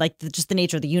done. You know, like just the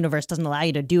nature of the universe doesn't allow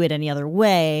you to do it any other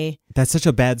way. That's such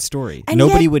a bad story. And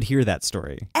Nobody yet, would hear that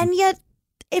story. And yet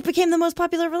it became the most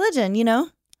popular religion, you know?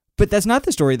 But that's not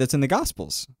the story that's in the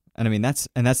Gospels. And I mean, that's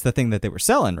the thing that they were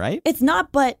selling, right? It's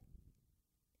not, but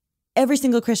every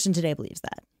single Christian today believes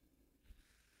that.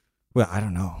 Well, I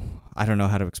don't know. I don't know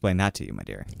how to explain that to you, my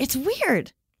dear. It's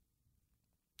weird.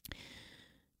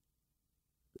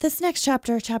 This next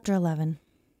chapter, chapter 11.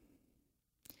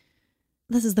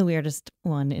 This is the weirdest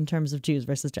one in terms of Jews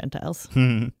versus Gentiles.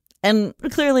 And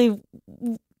clearly,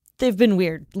 they've been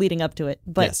weird leading up to it.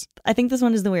 But yes. I think this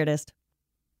one is the weirdest.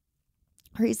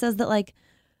 Where he says that, like,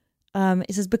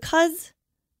 it says, because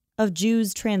of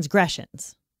Jews'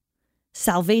 transgressions,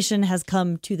 salvation has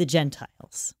come to the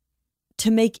Gentiles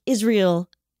to make Israel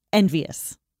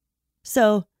envious.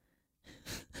 So,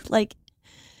 like,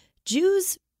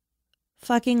 Jews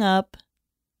fucking up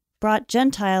brought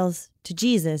Gentiles to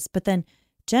Jesus, but then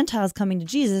Gentiles coming to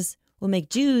Jesus will make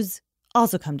Jews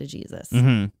also come to Jesus.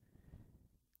 Mm-hmm.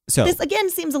 So this, again,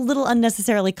 seems a little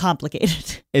unnecessarily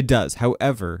complicated. It does.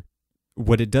 However,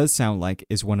 what it does sound like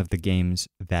is one of the games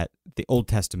that the Old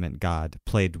Testament God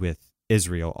played with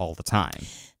Israel all the time.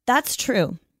 That's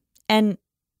true. And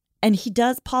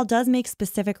Paul does make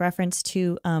specific reference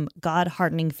to God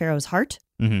hardening Pharaoh's heart.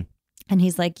 Mm-hmm. And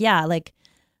he's like, yeah,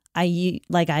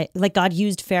 God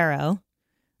used Pharaoh.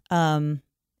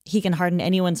 He can harden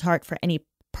anyone's heart for any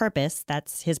purpose.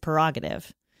 That's his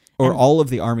prerogative. Or all of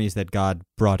the armies that God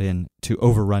brought in to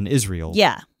overrun Israel.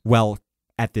 Yeah. Well,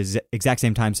 at the exact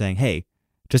same time saying, hey,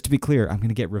 just to be clear, I'm going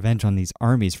to get revenge on these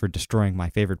armies for destroying my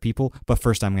favorite people, but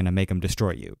first I'm going to make them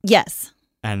destroy you. Yes.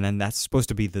 And then that's supposed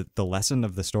to be the lesson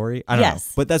of the story? I don't know.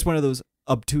 But that's one of those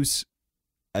obtuse,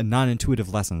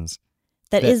 non-intuitive lessons.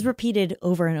 That is repeated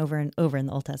over and over and over in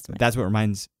the Old Testament. That's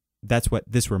what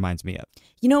this reminds me of.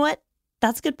 You know what?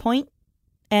 That's a good point.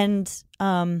 And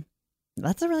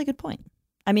that's a really good point.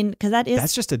 I mean, because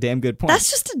that's just a damn good point.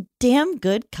 That's just a damn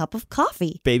good cup of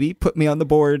coffee. Baby, put me on the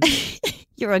board.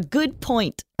 You're a good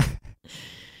point.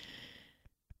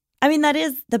 I mean, that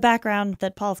is the background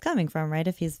that Paul's coming from, right?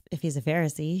 If he's a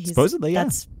Pharisee, supposedly, yeah.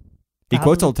 He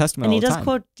quotes Old Testament all the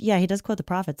time. He does quote the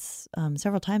prophets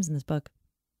several times in this book.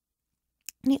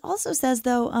 And he also says,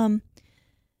 though,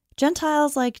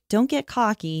 Gentiles, like, don't get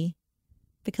cocky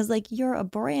because, like, you're a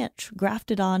branch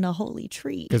grafted on a holy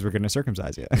tree. Because we're going to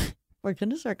circumcise you. We're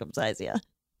going to circumcise you.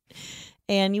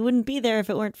 And you wouldn't be there if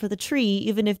it weren't for the tree,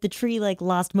 even if the tree like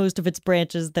lost most of its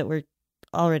branches that were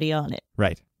already on it.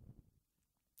 Right.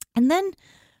 And then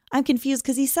I'm confused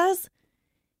because he says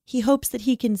he hopes that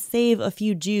he can save a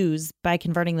few Jews by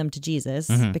converting them to Jesus,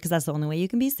 because that's the only way you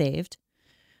can be saved.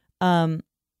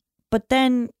 But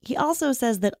then he also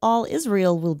says that all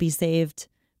Israel will be saved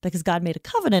because God made a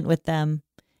covenant with them.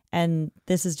 And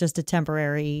this is just a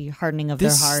temporary hardening of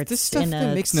their hearts. This stuff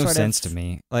that makes no sense to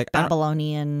me. Like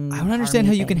Babylonian. I don't understand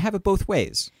how you can have it both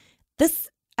ways. This,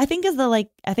 I think, is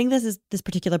this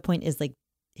particular point is like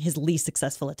his least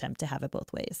successful attempt to have it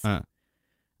both ways.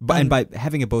 And by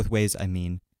having it both ways, I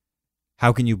mean,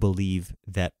 how can you believe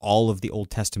that all of the Old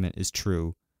Testament is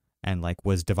true and like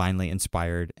was divinely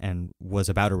inspired and was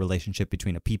about a relationship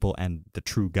between a people and the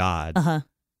true God,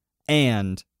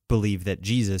 and believe that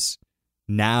Jesus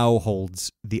now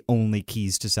holds the only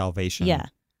keys to salvation? Yeah.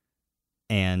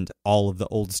 And all of the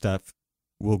old stuff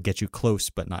will get you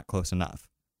close, but not close enough.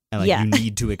 And like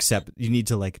you need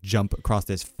to like jump across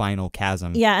this final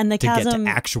chasm. Yeah, and the chasm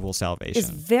get to actual salvation. is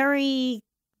very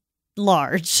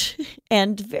large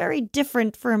and very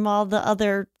different from all the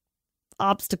other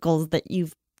obstacles that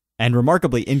you've. And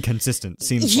remarkably inconsistent,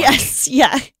 seems like. Yes,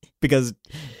 yeah. Because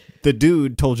the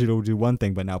dude told you to do one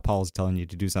thing, but now Paul's telling you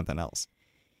to do something else.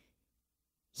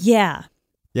 Yeah.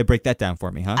 Yeah, break that down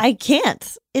for me, huh? I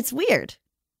can't. It's weird.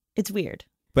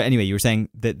 But anyway, you were saying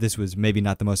that this was maybe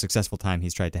not the most successful time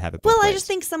he's tried to have it both Well, ways. I just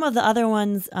think some of the other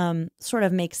ones sort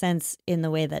of make sense in the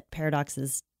way that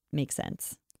paradoxes make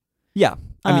sense. Yeah.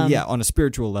 I mean, on a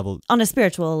spiritual level. On a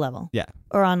spiritual level. Yeah.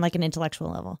 Or on like an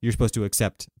intellectual level. You're supposed to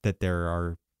accept that there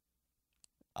are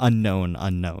unknown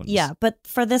unknowns. Yeah, but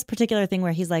for this particular thing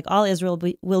where he's like, all Israel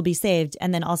will be saved,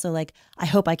 and then also like, I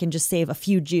hope I can just save a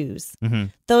few Jews.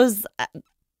 Those,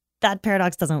 that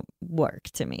paradox doesn't work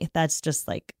to me. That's just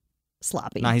like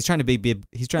sloppy. No, he's trying to be.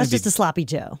 That's just a sloppy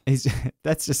Joe.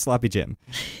 That's just sloppy Jim.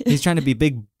 He's trying to be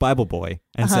big Bible boy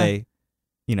and say,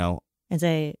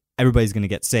 everybody's going to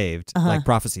get saved, like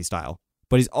prophecy style.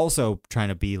 But he's also trying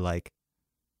to be like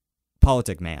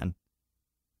Politic Man,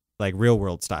 like real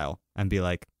world style, and be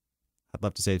like, I'd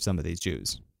love to save some of these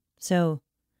Jews. So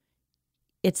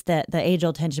it's the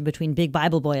age-old tension between big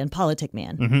Bible boy and Politic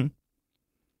Man.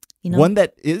 One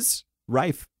that is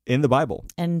rife in the Bible.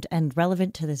 And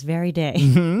relevant to this very day.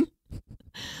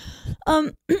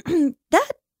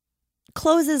 That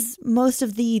closes most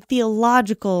of the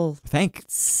theological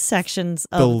sections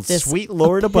of the this sweet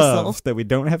Lord epistle. above that we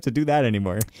don't have to do that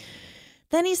anymore.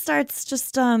 Then he starts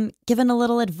just giving a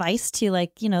little advice to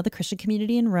the Christian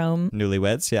community in Rome.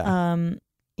 Newlyweds, yeah.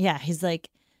 Yeah, he's like,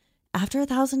 after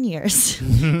 1,000 years,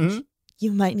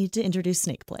 you might need to introduce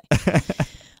snake play.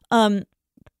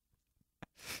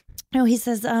 No, he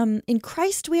says, in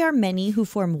Christ we are many who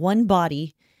form one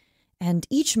body, and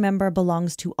each member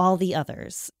belongs to all the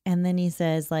others. And then he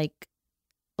says,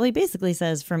 he basically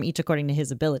says from each according to his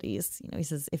abilities. He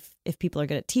says if people are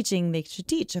good at teaching, they should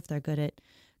teach. If they're good at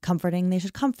comforting, they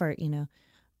should comfort. Gives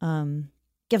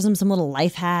them some little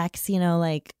life hacks.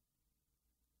 Like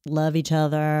love each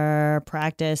other,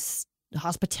 practice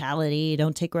hospitality,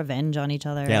 don't take revenge on each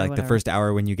other. Yeah, like the first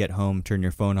hour when you get home, turn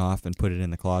your phone off and put it in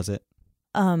the closet.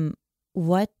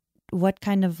 What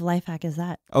kind of life hack is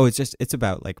that? Oh, it's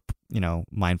about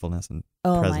mindfulness and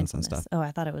presence and stuff. Oh, I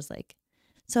thought it was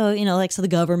so the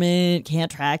government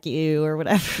can't track you or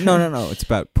whatever. No. It's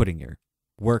about putting your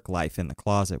work life in the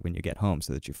closet when you get home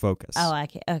so that you focus. Oh,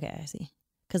 okay, I see.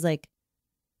 Because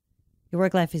your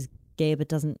work life is gay but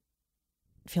doesn't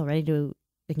feel ready to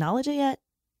acknowledge it yet.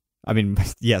 I mean,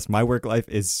 yes, my work life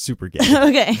is super gay.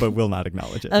 Okay. But will not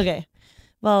acknowledge it. Okay.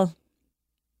 Well,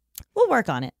 we'll work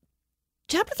on it.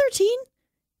 Chapter 13,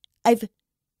 I've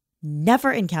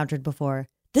never encountered before.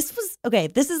 This is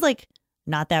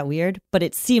not that weird, but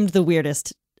it seemed the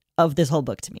weirdest of this whole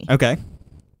book to me. Okay.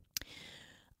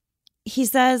 He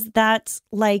says that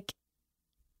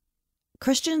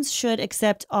Christians should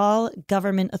accept all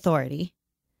government authority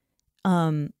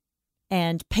and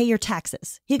pay your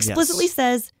taxes. He explicitly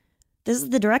says, this is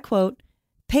the direct quote,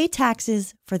 pay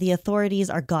taxes for the authorities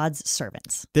are God's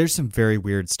servants. There's some very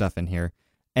weird stuff in here.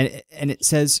 And it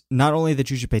says not only that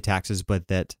you should pay taxes, but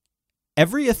that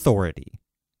every authority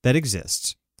that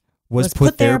exists was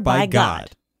put there by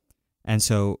God. And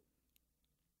so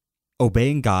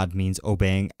obeying God means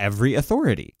obeying every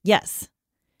authority. Yes.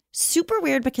 Super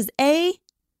weird because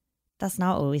that's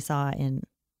not what we saw in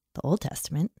the Old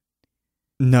Testament.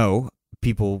 No,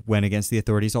 people went against the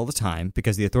authorities all the time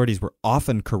because the authorities were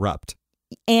often corrupt.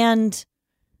 And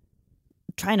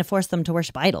trying to force them to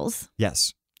worship idols.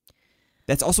 Yes.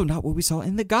 That's also not what we saw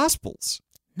in the Gospels.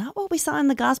 Not what we saw in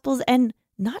the Gospels, and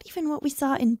not even what we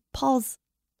saw in Paul's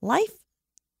life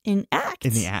in Acts.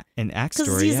 In Acts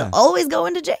because story, he's yeah. always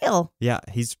going to jail. Yeah,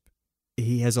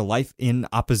 he has a life in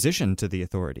opposition to the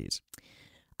authorities.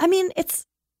 I mean, it's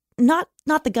not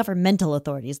the governmental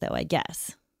authorities, though, I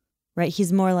guess. Right?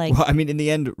 He's more like... Well, I mean, in the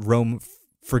end, Rome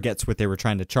forgets what they were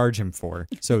trying to charge him for.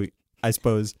 So I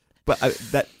suppose... But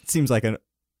that seems like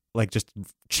just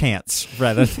chance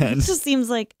rather than... It just seems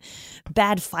like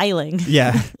bad filing.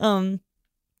 Yeah.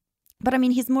 But I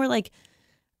mean, he's more like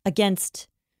against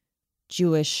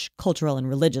Jewish cultural and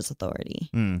religious authority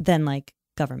than like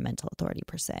governmental authority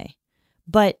per se.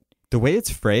 But the way it's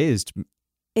phrased...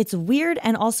 It's weird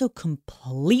and also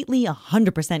completely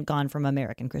 100% gone from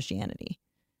American Christianity.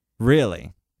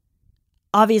 Really?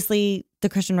 Obviously, the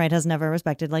Christian right has never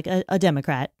respected like a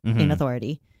Democrat in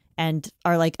authority and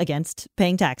are like against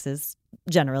paying taxes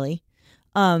generally.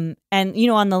 And, you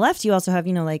know, on the left, you also have,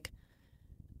 you know, like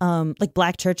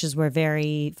black churches were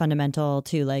very fundamental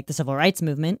to like the civil rights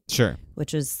movement. Sure.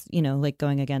 Which is, you know, like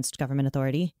going against government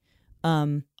authority.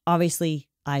 Obviously,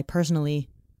 I personally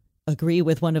agree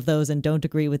with one of those and don't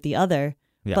agree with the other.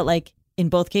 Yeah. But like in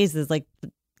both cases, like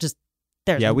just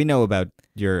there's... Yeah, we know about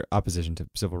your opposition to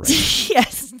civil rights.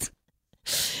 Yes.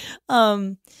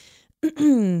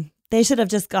 They should have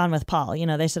just gone with Paul. You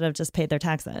know, they should have just paid their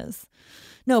taxes.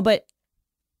 No, but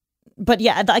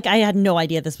yeah, like I had no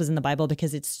idea this was in the Bible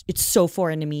because it's so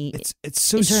foreign to me. It's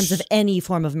so in terms of any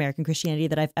form of American Christianity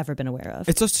that I've ever been aware of.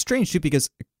 It's so strange too because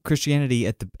Christianity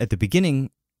at the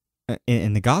beginning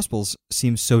in the Gospels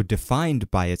seems so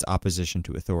defined by its opposition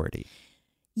to authority.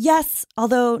 Yes,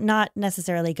 although not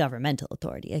necessarily governmental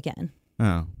authority. Again,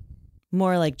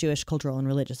 more like Jewish cultural and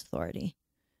religious authority.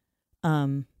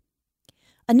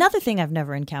 Another thing I've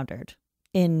never encountered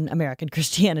in American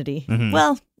Christianity.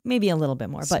 Well, maybe a little bit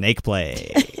more, but snake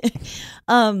play.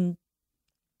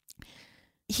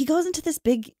 He goes into this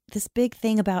big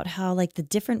thing about how like the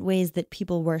different ways that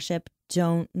people worship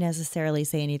don't necessarily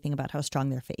say anything about how strong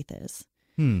their faith is.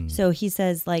 So he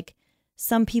says like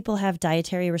some people have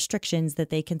dietary restrictions that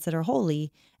they consider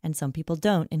holy and some people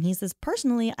don't. And he says,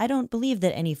 personally, I don't believe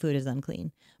that any food is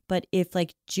unclean. But if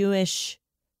like Jewish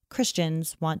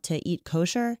Christians want to eat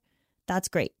kosher, that's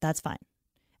great. That's fine.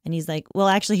 And he's like, well,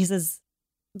 actually, he says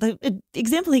the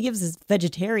example he gives is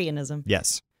vegetarianism.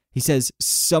 Yes. He says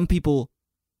some people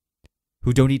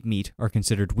who don't eat meat are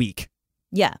considered weak.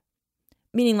 Yeah.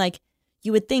 Meaning like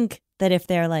you would think that if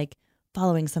they're like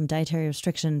following some dietary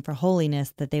restriction for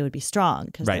holiness that they would be strong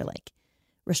because they're like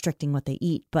restricting what they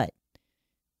eat. But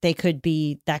that could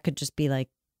just be like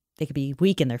they could be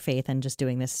weak in their faith and just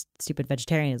doing this stupid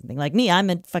vegetarianism thing. Like me, I'm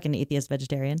a fucking atheist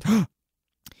vegetarian.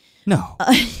 No.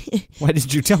 Why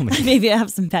did you tell me? Maybe I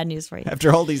have some bad news for you.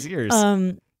 After all these years.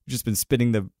 You've just been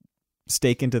spitting the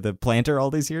steak into the planter all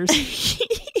these years?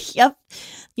 Yep.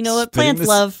 You know what plants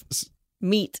love?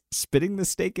 Meat. Spitting the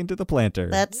steak into the planter.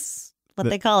 That's what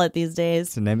they call it these days.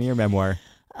 It's a name of your memoir.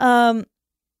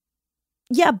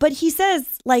 Yeah, but he says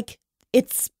like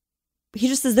he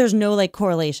just says there's no like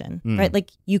correlation, right?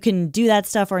 Like you can do that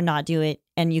stuff or not do it,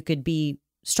 and you could be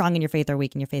strong in your faith or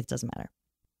weak in your faith, doesn't matter.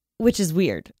 Which is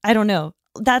weird. I don't know.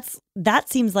 That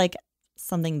seems like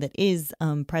something that is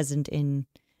present in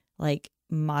like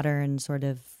modern sort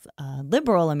of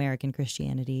liberal American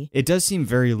Christianity. It does seem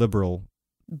very liberal.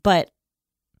 But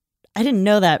I didn't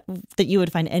know that you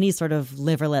would find any sort of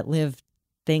live or let live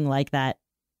thing like that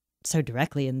so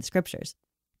directly in the scriptures.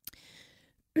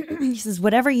 He says,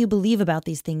 whatever you believe about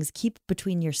these things, keep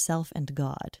between yourself and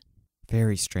God.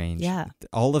 Very strange. Yeah.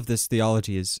 All of this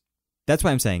theology is... That's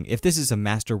why I'm saying, if this is a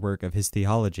masterwork of his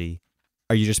theology,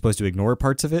 are you just supposed to ignore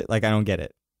parts of it? Like, I don't get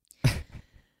it.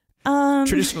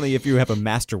 Traditionally, if you have a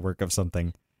masterwork of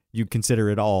something, you consider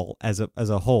it all as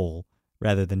a whole,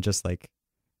 rather than just like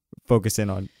focus in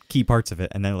on key parts of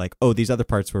it, and then like, oh, these other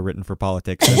parts were written for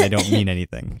politics, and they don't mean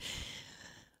anything.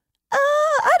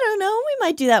 I don't know. We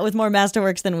might do that with more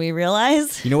masterworks than we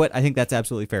realize. You know what? I think that's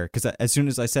absolutely fair, because as soon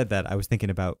as I said that, I was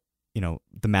thinking about, you know,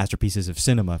 the masterpieces of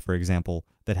cinema, for example,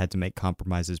 that had to make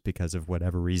compromises because of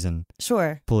whatever reason,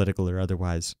 sure, political or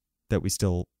otherwise, that we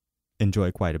still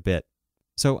enjoy quite a bit.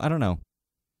 So I don't know.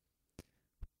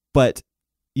 But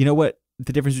you know what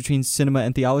the difference between cinema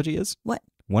and theology is? What?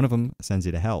 One of them sends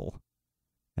you to hell,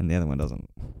 and the other one doesn't.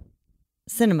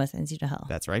 Cinema sends you to hell.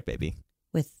 That's right, baby.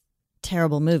 With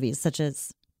terrible movies such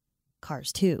as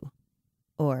Cars 2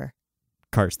 or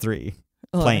Cars 3,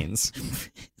 Planes.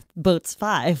 Boats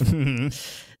 5,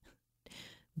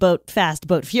 Boat Fast,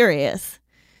 Boat Furious.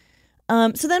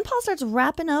 So then Paul starts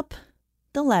wrapping up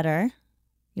the letter.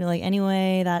 You know, like,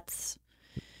 anyway, that's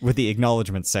with the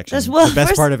acknowledgement section. The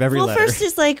best part of every letter. First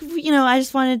is like, I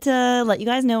just wanted to let you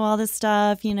guys know all this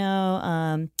stuff,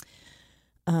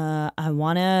 I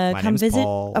want to come visit.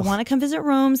 Paul. I want to come visit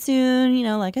Rome soon,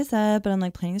 like I said, but I'm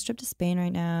like planning a trip to Spain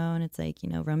right now. And it's like,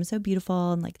 Rome is so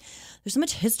beautiful. And like, there's so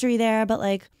much history there, but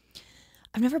like,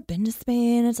 I've never been to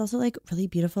Spain. It's also like really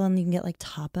beautiful. And you can get like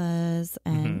tapas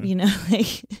and,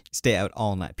 like stay out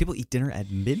all night. People eat dinner at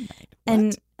midnight. What?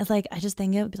 And it's like, I just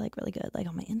think it would be like really good, like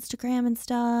on my Instagram and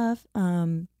stuff.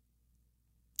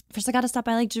 First, I got to stop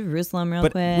by like Jerusalem real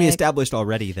quick. But we established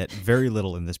already that very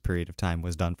little in this period of time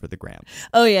was done for the gram.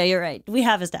 Oh, yeah, you're right. We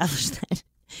have established that.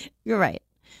 You're right.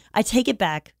 I take it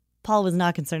back. Paul was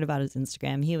not concerned about his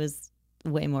Instagram. He was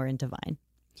way more into Vine.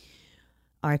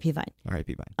 R.I.P. Vine.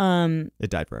 R.I.P. Vine. It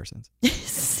died for our sins.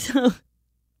 So,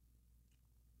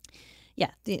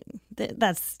 yeah,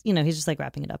 that's, he's just like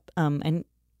wrapping it up. And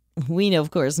we,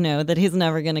 of course, know that he's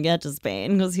never going to get to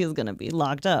Spain because he's going to be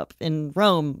locked up in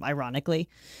Rome, ironically.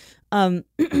 Then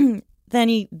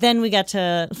we get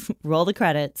to roll the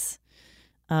credits.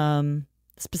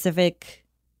 Specific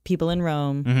people in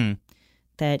Rome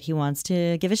that he wants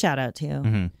to give a shout out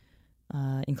to,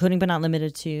 including but not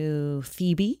limited to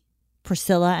Phoebe,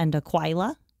 Priscilla, and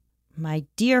Aquila. My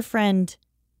dear friend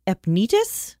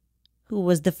Epnetus, who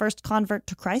was the first convert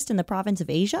to Christ in the province of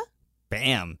Asia.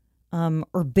 Bam.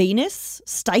 Urbanus,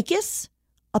 Stichus,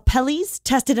 Apelles,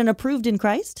 tested and approved in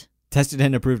Christ. Tested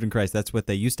and approved in Christ. That's what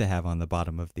they used to have on the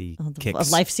bottom of the Kix. Of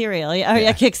Life cereal.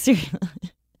 Yeah, Kix cereal.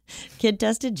 Kid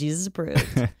tested, Jesus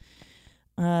approved.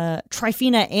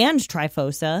 Tryphena and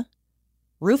Tryphosa,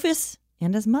 Rufus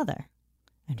and his mother.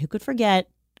 And who could forget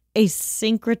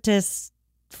Asyncritus,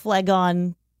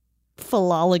 Phlegon,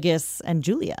 Philologus, and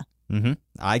Julia.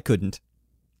 I couldn't.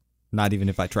 Not even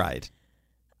if I tried.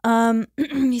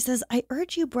 He says, I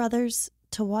urge you, brothers,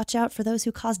 to watch out for those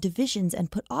who cause divisions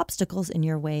and put obstacles in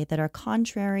your way that are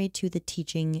contrary to the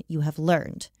teaching you have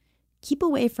learned. Keep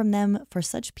away from them, for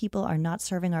such people are not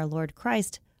serving our Lord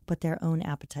Christ, but their own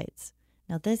appetites.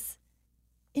 Now, this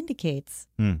indicates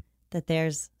that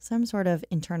there's some sort of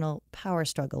internal power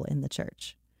struggle in the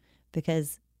church,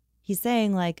 because he's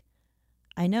saying, like,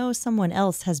 I know someone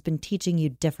else has been teaching you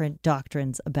different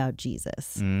doctrines about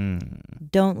Jesus.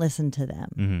 Don't listen to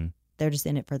them. They're just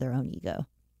in it for their own ego.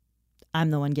 I'm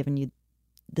the one giving you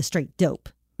the straight dope.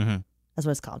 That's what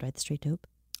it's called, right? The straight dope?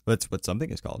 That's what something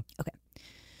is called. Okay.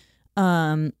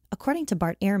 According to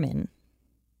Bart Ehrman,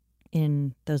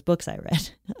 in those books I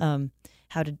read,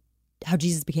 how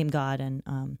Jesus became God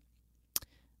and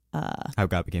how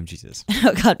God became Jesus.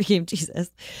 How God became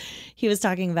Jesus. He was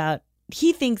talking about,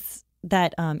 he thinks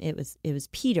that it was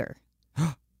Peter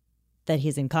that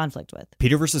he's in conflict with.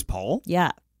 Peter versus Paul?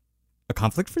 Yeah. A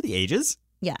conflict for the ages?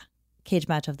 Yeah. Cage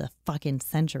match of the fucking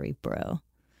century, bro.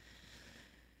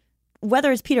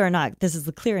 Whether it's Peter or not, this is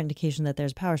the clear indication that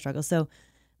there's a power struggle. So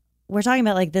we're talking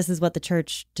about like this is what the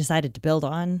church decided to build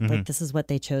on. Like this is what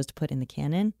they chose to put in the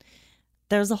canon.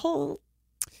 There's a whole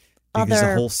there's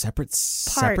a whole separate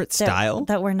style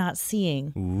that we're not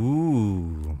seeing.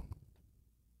 Ooh.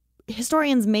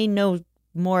 Historians may know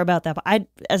more about that, but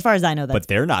as far as I know, but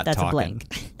they're not that's talking. A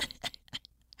blank.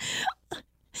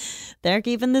 They're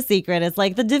keeping the secret. It's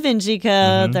like the Da Vinci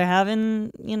Code. They're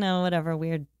having, whatever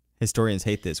weird. Historians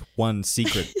hate this one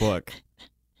secret book.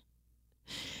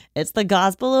 It's the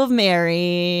Gospel of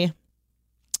Mary.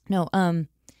 No,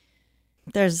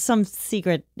 there's some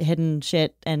secret hidden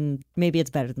shit, and maybe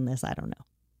it's better than this. I don't know.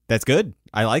 That's good.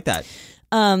 I like that.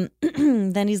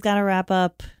 Then he's got to wrap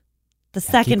up the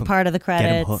second part of the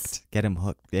credits. Get him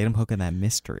hooked. Get him hooked in that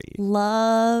mystery.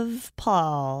 Love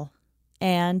Paul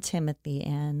and Timothy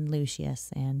and Lucius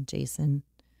and Jason.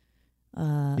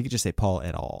 You could just say Paul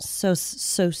et al.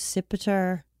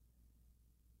 Sosipater,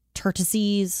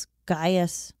 Tertices,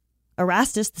 Gaius,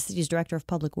 Erastus, the city's director of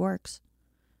public works,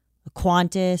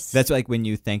 Quantus. That's like when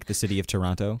you thank the city of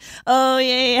Toronto. Oh,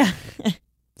 yeah. The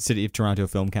City of Toronto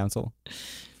Film Council.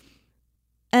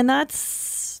 And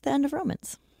that's the end of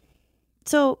Romans.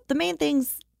 So the main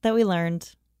things that we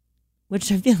learned,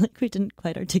 which I feel like we didn't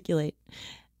quite articulate,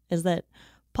 is that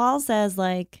Paul says,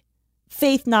 like,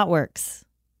 faith, not works,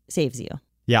 saves you.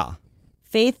 Yeah.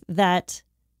 Faith that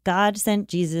God sent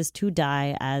Jesus to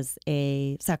die as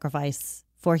a sacrifice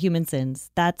for human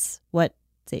sins. That's what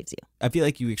saves you. I feel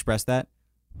like you expressed that,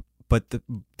 but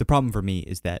the problem for me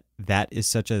is that is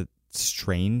such a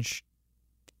strange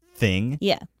thing.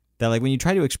 Yeah. That like when you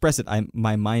try to express it,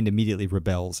 my mind immediately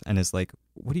rebels and is like,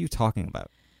 what are you talking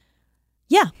about?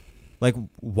 Yeah. Like,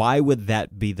 why would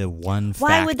that be the one fact?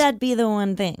 Why would that be the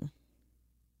one thing?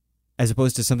 As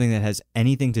opposed to something that has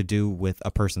anything to do with a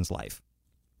person's life.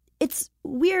 It's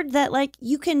weird that, like,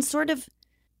 you can sort of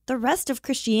the rest of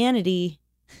Christianity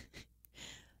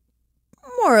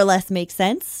more or less makes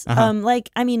sense.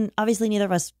 Obviously neither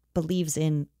of us believes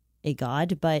in a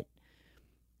God, but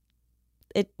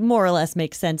it more or less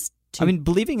makes sense to...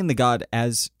 believing in the God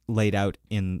as laid out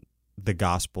in the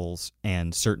Gospels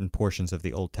and certain portions of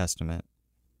the Old Testament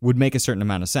would make a certain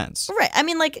amount of sense. Right.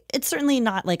 It's certainly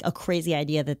not like a crazy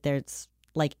idea that there's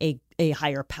like a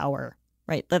higher power,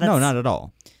 right? No, not at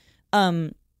all.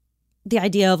 The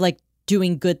idea of like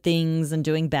doing good things and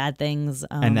doing bad things.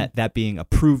 And that being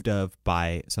approved of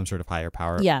by some sort of higher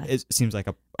power. Yeah. It seems like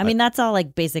that's all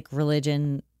like basic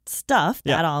religion stuff.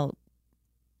 Yeah. That all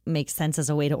makes sense as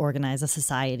a way to organize a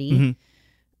society.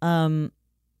 Mm-hmm.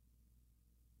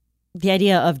 The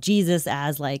idea of Jesus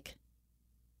as like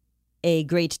a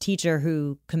great teacher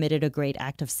who committed a great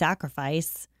act of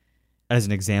sacrifice as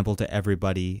an example to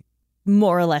everybody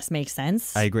more or less makes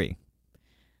sense. I agree.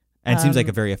 And it seems like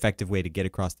a very effective way to get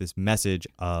across this message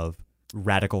of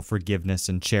radical forgiveness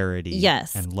and charity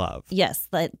and love. Yes,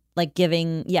 like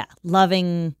giving,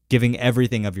 loving. Giving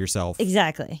everything of yourself.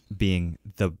 Exactly. Being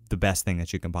the best thing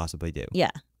that you can possibly do.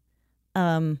 Yeah.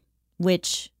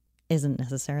 Which isn't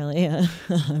necessarily a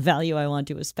value I want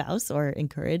to espouse or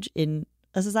encourage in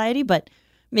a society, but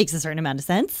makes a certain amount of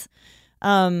sense.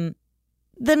 Then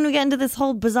we get into this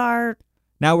whole bizarre...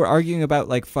 Now we're arguing about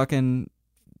like fucking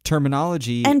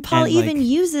terminology. And Paul even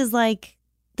uses like...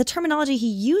 The terminology he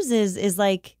uses is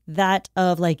like that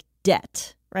of like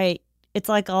debt, right? It's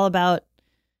like all about...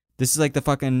 This is like the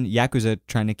fucking Yakuza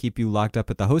trying to keep you locked up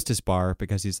at the hostess bar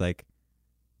because he's like,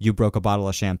 you broke a bottle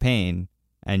of champagne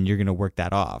and you're going to work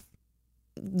that off.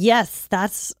 Yes,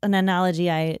 that's an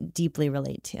analogy I deeply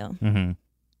relate to. Mm-hmm.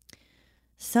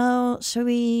 So, should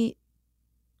we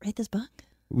rate this book?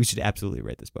 We should absolutely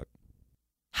rate this book.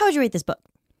 How would you rate this book?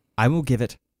 I will give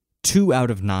it 2 out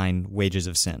of 9 wages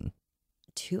of sin.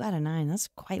 2 out of 9. That's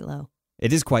quite low.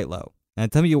 It is quite low.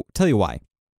 And tell you why.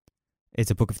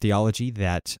 It's a book of theology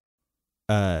that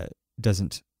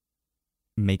doesn't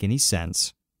make any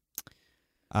sense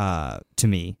to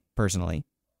me personally.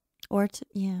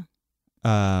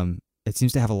 It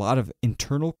seems to have a lot of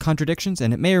internal contradictions,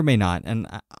 and it may or may not. And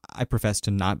I profess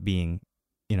to not being,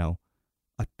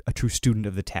 a true student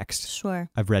of the text. Sure.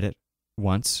 I've read it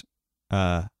once,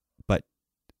 but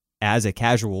as a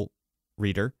casual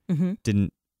reader,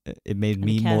 it made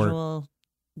me more casual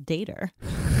dater.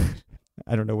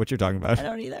 I don't know what you're talking about. I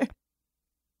don't either.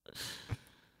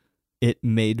 It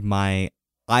made my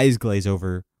eyes glaze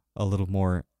over a little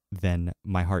more than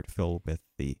my heart fill with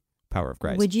the power of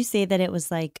Christ. Would you say that it was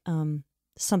like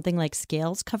something like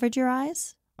scales covered your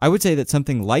eyes? I would say that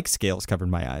something like scales covered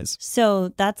my eyes. So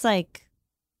that's like,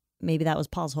 maybe that was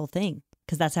Paul's whole thing,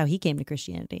 because that's how he came to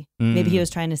Christianity. Maybe he was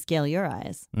trying to scale your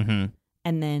eyes. Mm-hmm.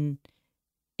 And then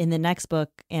in the next book,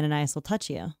 Ananias will touch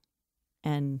you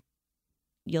and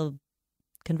you'll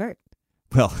convert.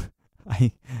 Well,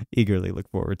 I eagerly look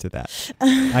forward to that.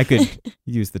 I could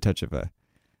use the touch of a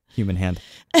human hand.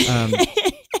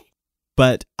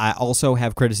 But I also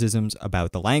have criticisms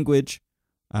about the language.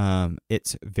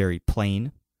 It's very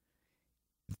plain.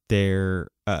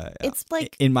 It's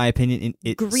like, in my opinion,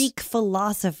 it's Greek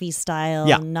philosophy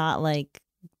style, not like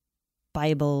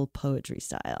Bible poetry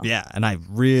style. Yeah, and I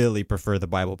really prefer the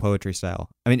Bible poetry style.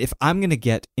 I mean, if I'm going to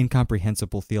get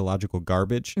incomprehensible theological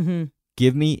garbage,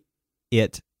 give me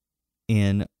it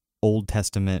in Old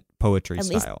Testament poetry At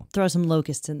style. least throw some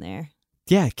locusts in there.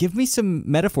 Yeah, give me some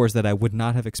metaphors that I would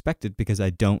not have expected because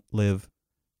I don't live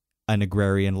an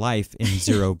agrarian life in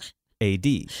 0 AD.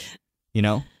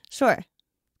 Sure.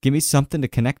 Give me something to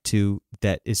connect to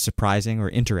that is surprising or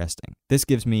interesting. This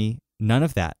gives me none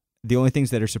of that. The only things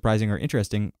that are surprising or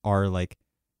interesting are like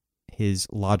his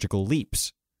logical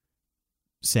leaps,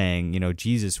 saying,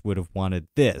 Jesus would have wanted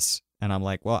this. And I'm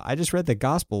like, well, I just read the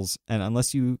Gospels, and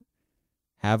unless you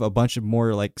have a bunch of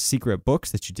more like secret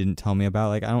books that you didn't tell me about,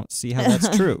 like I don't see how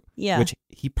that's true. Yeah. Which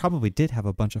he probably did have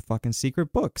a bunch of fucking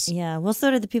secret books. Yeah. Well,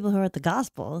 so did the people who wrote the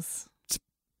Gospels.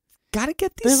 Gotta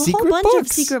get these There's secret a whole bunch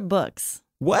books. of secret books.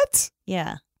 What?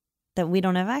 Yeah. That we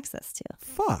don't have access to.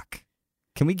 Fuck.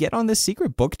 Can we get on this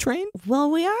secret book train? Well,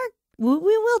 we are. We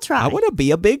will try. I want to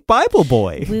be a big Bible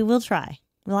boy. We will try.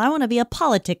 Well, I want to be a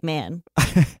politic man.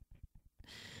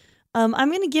 I'm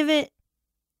going to give it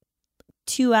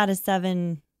 2 out of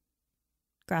 7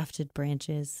 grafted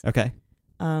branches. Okay.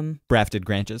 Brafted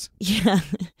branches. Yeah.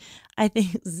 I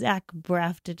think Zach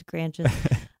brafted branches.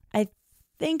 I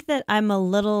think that I'm a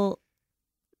little...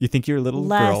 You think you're a little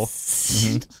girl?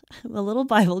 I'm a little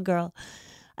Bible girl.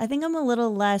 I think I'm a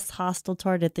little less hostile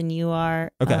toward it than you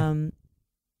are. Okay.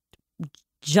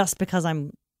 Just because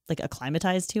I'm like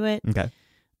acclimatized to it. Okay.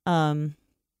 And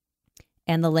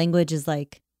And the language is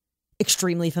like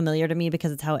extremely familiar to me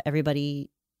because it's how everybody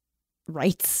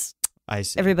writes. I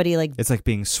see. Everybody like It's like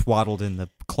being swaddled in the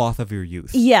cloth of your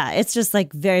youth. Yeah, it's just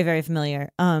like very, very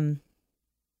familiar.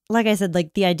 Like I said,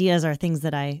 like the ideas are things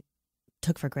that I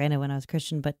took for granted when I was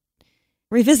Christian, but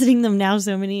revisiting them now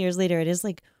so many years later, it is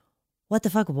like, what the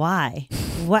fuck? Why?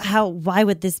 Why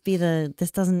would this be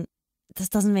this doesn't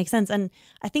make sense. And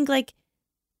I think like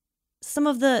some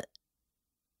of the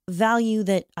value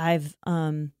that I've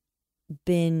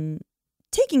been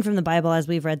taking from the Bible as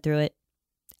we've read through it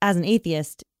as an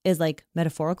atheist is like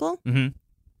metaphorical.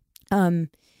 Mm-hmm.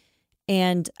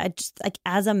 And I just like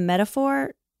as a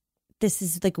metaphor, this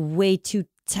is like way too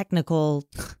technical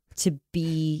to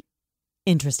be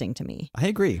interesting to me. I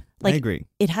agree. Like, I agree.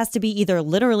 It has to be either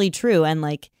literally true and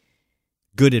like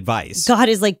Good advice. God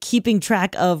is like keeping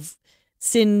track of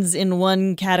sins in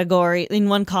one category, in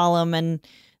one column, and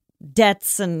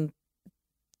debts and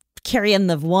carrying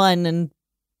the one and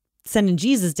sending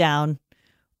Jesus down,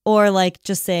 or like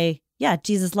just say, yeah,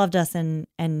 Jesus loved us and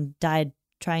died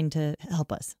trying to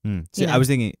help us. See, I was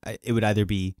thinking it would either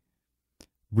be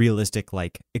realistic,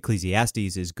 like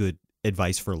Ecclesiastes is good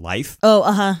advice for life. Oh,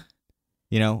 uh-huh.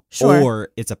 You know, Sure. or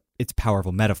it's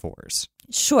powerful metaphors.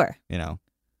 Sure. You know,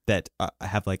 that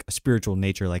have like a spiritual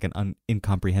nature, like an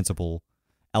incomprehensible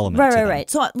element. Right.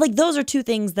 So like those are two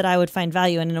things that I would find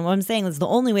value in. And what I'm saying is the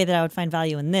only way that I would find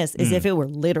value in this is if it were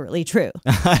literally true.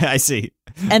 I see.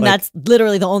 And that's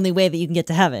literally the only way that you can get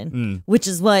to heaven, which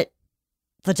is what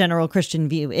the general Christian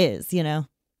view is, you know?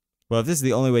 Well, if this is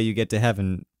the only way you get to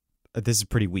heaven, this is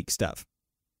pretty weak stuff.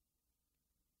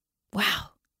 Wow.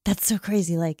 That's so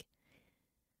crazy. Like,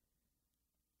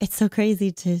 it's so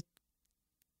crazy to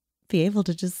be able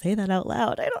to just say that out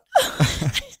loud. I don't know.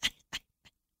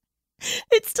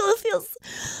 It still feels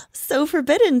so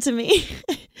forbidden to me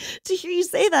to hear you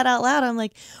say that out loud. I'm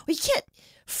like, well, you can't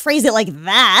phrase it like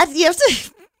that. You have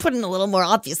to put in a little more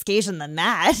obfuscation than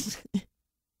that.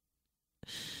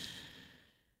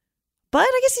 But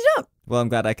I guess you don't. Well, I'm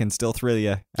glad I can still thrill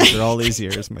you after all these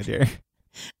years, my dear.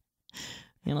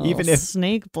 You know, even if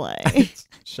snake play.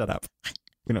 Shut up.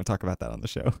 We don't talk about that on the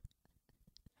show.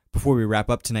 Before we wrap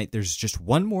up tonight, there's just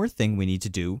one more thing we need to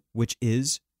do, which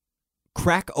is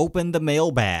crack open the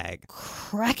mailbag.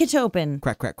 Crack it open.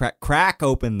 Crack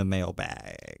open the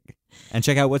mailbag. And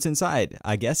check out what's inside.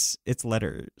 I guess it's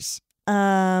letters.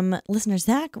 Listener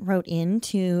Zach wrote in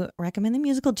to recommend the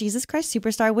musical Jesus Christ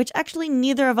Superstar, which actually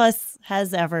neither of us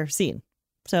has ever seen.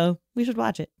 So we should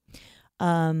watch it.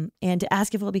 And to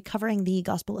ask if we'll be covering the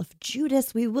Gospel of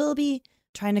Judas. We will be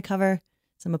trying to cover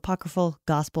some apocryphal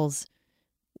Gospels.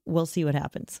 We'll see what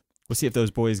happens. We'll see if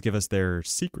those boys give us their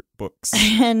secret books.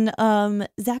 And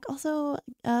Zach also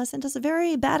sent us a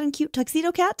very bad and cute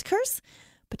tuxedo cat curse,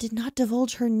 but did not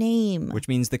divulge her name. Which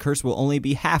means the curse will only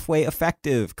be halfway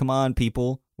effective. Come on,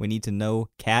 people. We need to know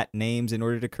cat names in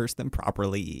order to curse them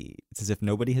properly. It's as if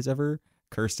nobody has ever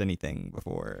cursed anything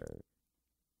before.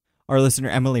 Our listener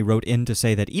Emily wrote in to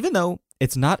say that even though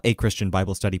it's not a Christian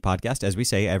Bible study podcast, as we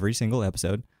say every single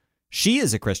episode, she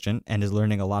is a Christian and is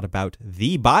learning a lot about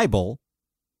the Bible.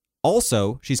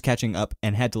 Also, she's catching up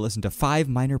and had to listen to 5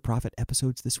 Minor Prophet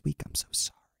episodes this week. I'm so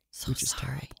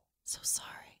sorry. So sorry.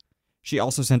 She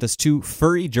also sent us 2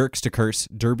 furry jerks to curse,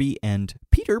 Derby and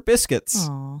Peter Biscuits.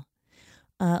 Aww.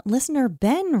 Listener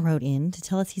Ben wrote in to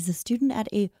tell us he's a student at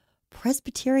a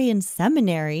Presbyterian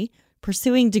seminary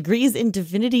pursuing degrees in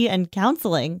divinity and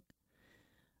counseling.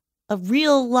 A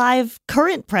real live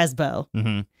current presbo.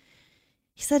 Mm-hmm.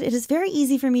 He said, it is very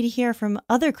easy for me to hear from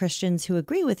other Christians who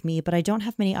agree with me, but I don't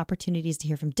have many opportunities to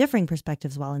hear from differing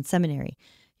perspectives while in seminary.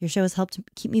 Your show has helped to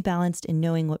keep me balanced in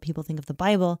knowing what people think of the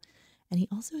Bible. And he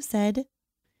also said,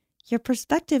 your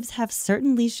perspectives have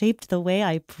certainly shaped the way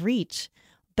I preach.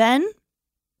 Ben,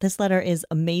 this letter is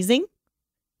amazing.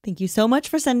 Thank you so much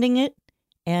for sending it.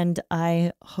 And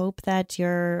I hope that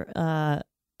your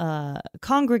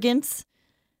congregants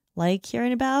like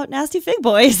hearing about nasty fig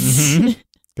boys. Mm-hmm.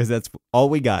 Because that's all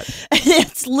we got.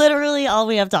 It's literally all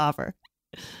we have to offer.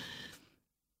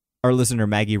 Our listener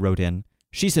Maggie wrote in.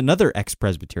 She's another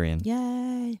ex-Presbyterian.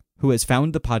 Yay. Who has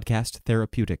found the podcast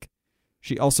therapeutic.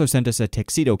 She also sent us a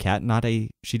tuxedo cat.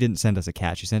 She didn't send us a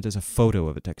cat. She sent us a photo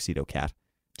of a tuxedo cat.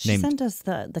 She sent us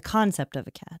the concept of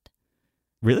a cat.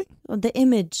 Really? The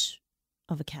image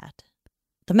of a cat.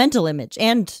 The mental image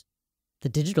and the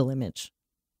digital image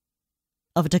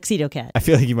of a tuxedo cat. I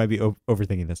feel like you might be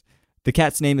overthinking this. The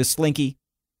cat's name is Slinky.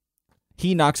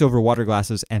 He knocks over water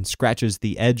glasses and scratches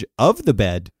the edge of the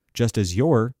bed just as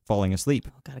you're falling asleep.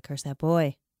 Oh, gotta curse that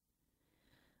boy.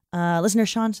 Listener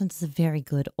Sean sent us a very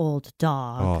good old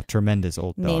dog. Oh, tremendous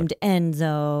old dog. Named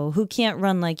Enzo, who can't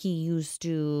run like he used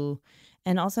to.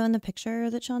 And also in the picture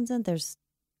that Sean sent, there's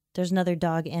another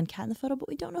dog and cat in the photo, but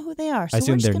we don't know who they are. So I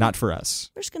assume they're not for us.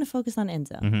 We're just going to focus on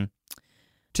Enzo. Mm-hmm.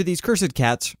 To these cursed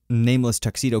cats, nameless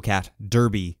tuxedo cat,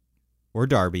 Derby, or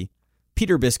Darby,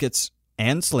 Peter Biscuits,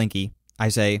 and Slinky, I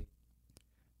say,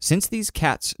 since these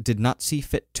cats did not see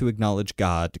fit to acknowledge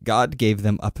God, God gave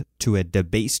them up to a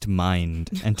debased mind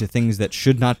and to things that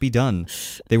should not be done.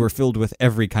 They were filled with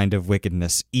every kind of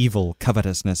wickedness, evil,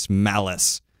 covetousness,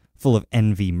 malice, full of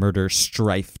envy, murder,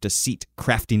 strife, deceit,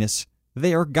 craftiness.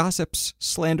 They are gossips,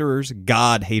 slanderers,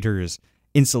 God-haters,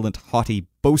 insolent, haughty,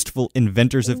 boastful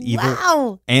inventors of evil,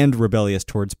 Wow. and rebellious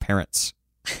towards parents.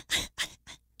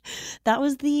 That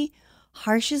was the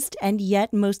harshest and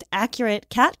yet most accurate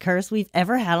cat curse we've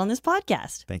ever had on this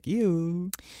podcast. Thank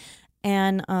you.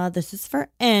 And this is for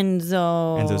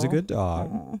Enzo. Enzo's a good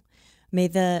dog. Aww. May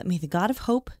the God of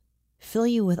hope fill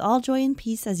you with all joy and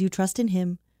peace as you trust in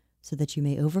him, so that you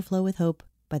may overflow with hope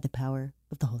by the power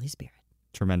of the Holy Spirit.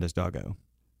 Tremendous doggo.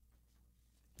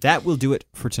 That will do it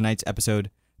for tonight's episode.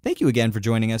 Thank you again for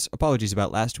joining us. Apologies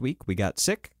about last week. We got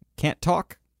sick, can't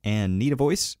talk, and need a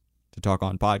voice to talk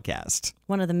on podcast.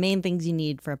 One of the main things you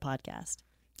need for a podcast.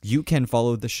 You can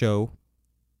follow the show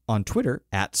on Twitter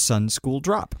at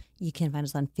SunSchoolDrop. You can find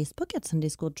us on Facebook at Sunday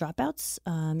School Dropouts.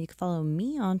 You can follow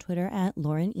me on Twitter at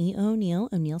Lauren E. O'Neill.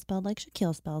 O'Neill spelled like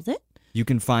Shaquille spells it. You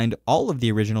can find all of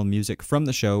the original music from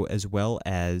the show as well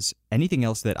as anything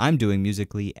else that I'm doing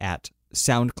musically at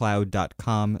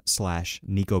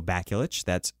soundcloud.com/Niko Bakulich.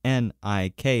 That's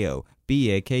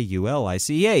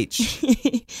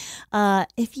NIKOBAKULICH.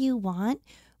 If you want,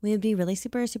 we would be really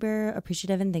super, super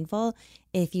appreciative and thankful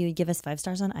if you would give us 5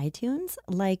 stars on iTunes,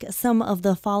 like some of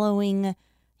the following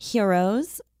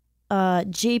heroes.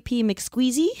 JP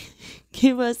McSqueezy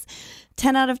gave us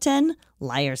 10 out of 10.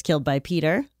 Liars killed by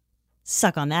Peter.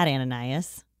 Suck on that,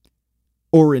 Ananias.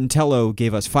 Orintello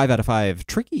gave us 5 out of 5.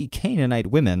 Tricky Canaanite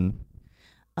women.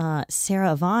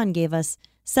 Sarah Vaughn gave us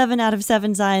 7 out of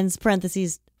 7 signs,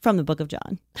 parentheses, from the book of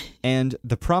John. And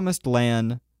the Promised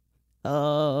Land.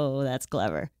 Oh, that's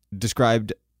clever.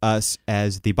 Described us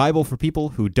as the Bible for people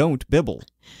who don't bibble.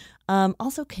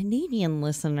 Also, Canadian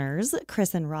listeners,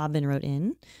 Chris and Robin wrote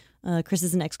in. Chris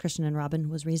is an ex-Christian and Robin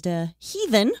was raised a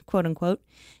heathen, quote unquote,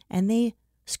 and they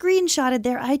screenshotted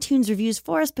their iTunes reviews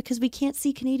for us because we can't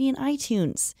see Canadian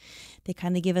iTunes. They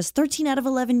kindly gave us 13 out of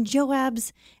 11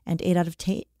 Joabs and 8 out of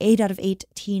 8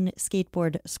 teen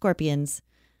skateboard scorpions.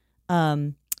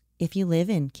 If you live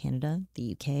in Canada,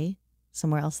 the UK,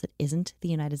 somewhere else that isn't the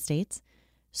United States,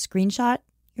 screenshot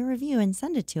your review and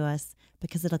send it to us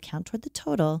because it'll count toward the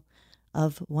total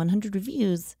of 100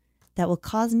 reviews that will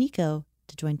cause Niko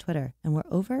to join Twitter. And we're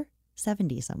over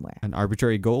 70 somewhere. An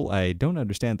arbitrary goal I don't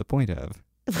understand the point of.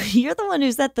 You're the one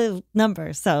who set the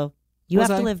number, so you have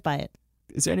to live by it.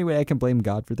 Is there any way I can blame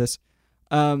God for this?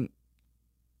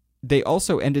 They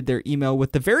also ended their email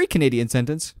with the very Canadian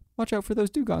sentence, watch out for those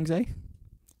dugongs, eh?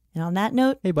 And on that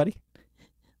note, hey, buddy.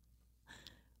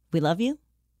 We love you.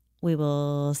 We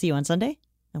will see you on Sunday.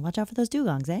 And watch out for those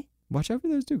dugongs, eh? Watch out for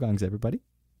those dugongs, everybody.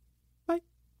 Bye.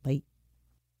 Bye.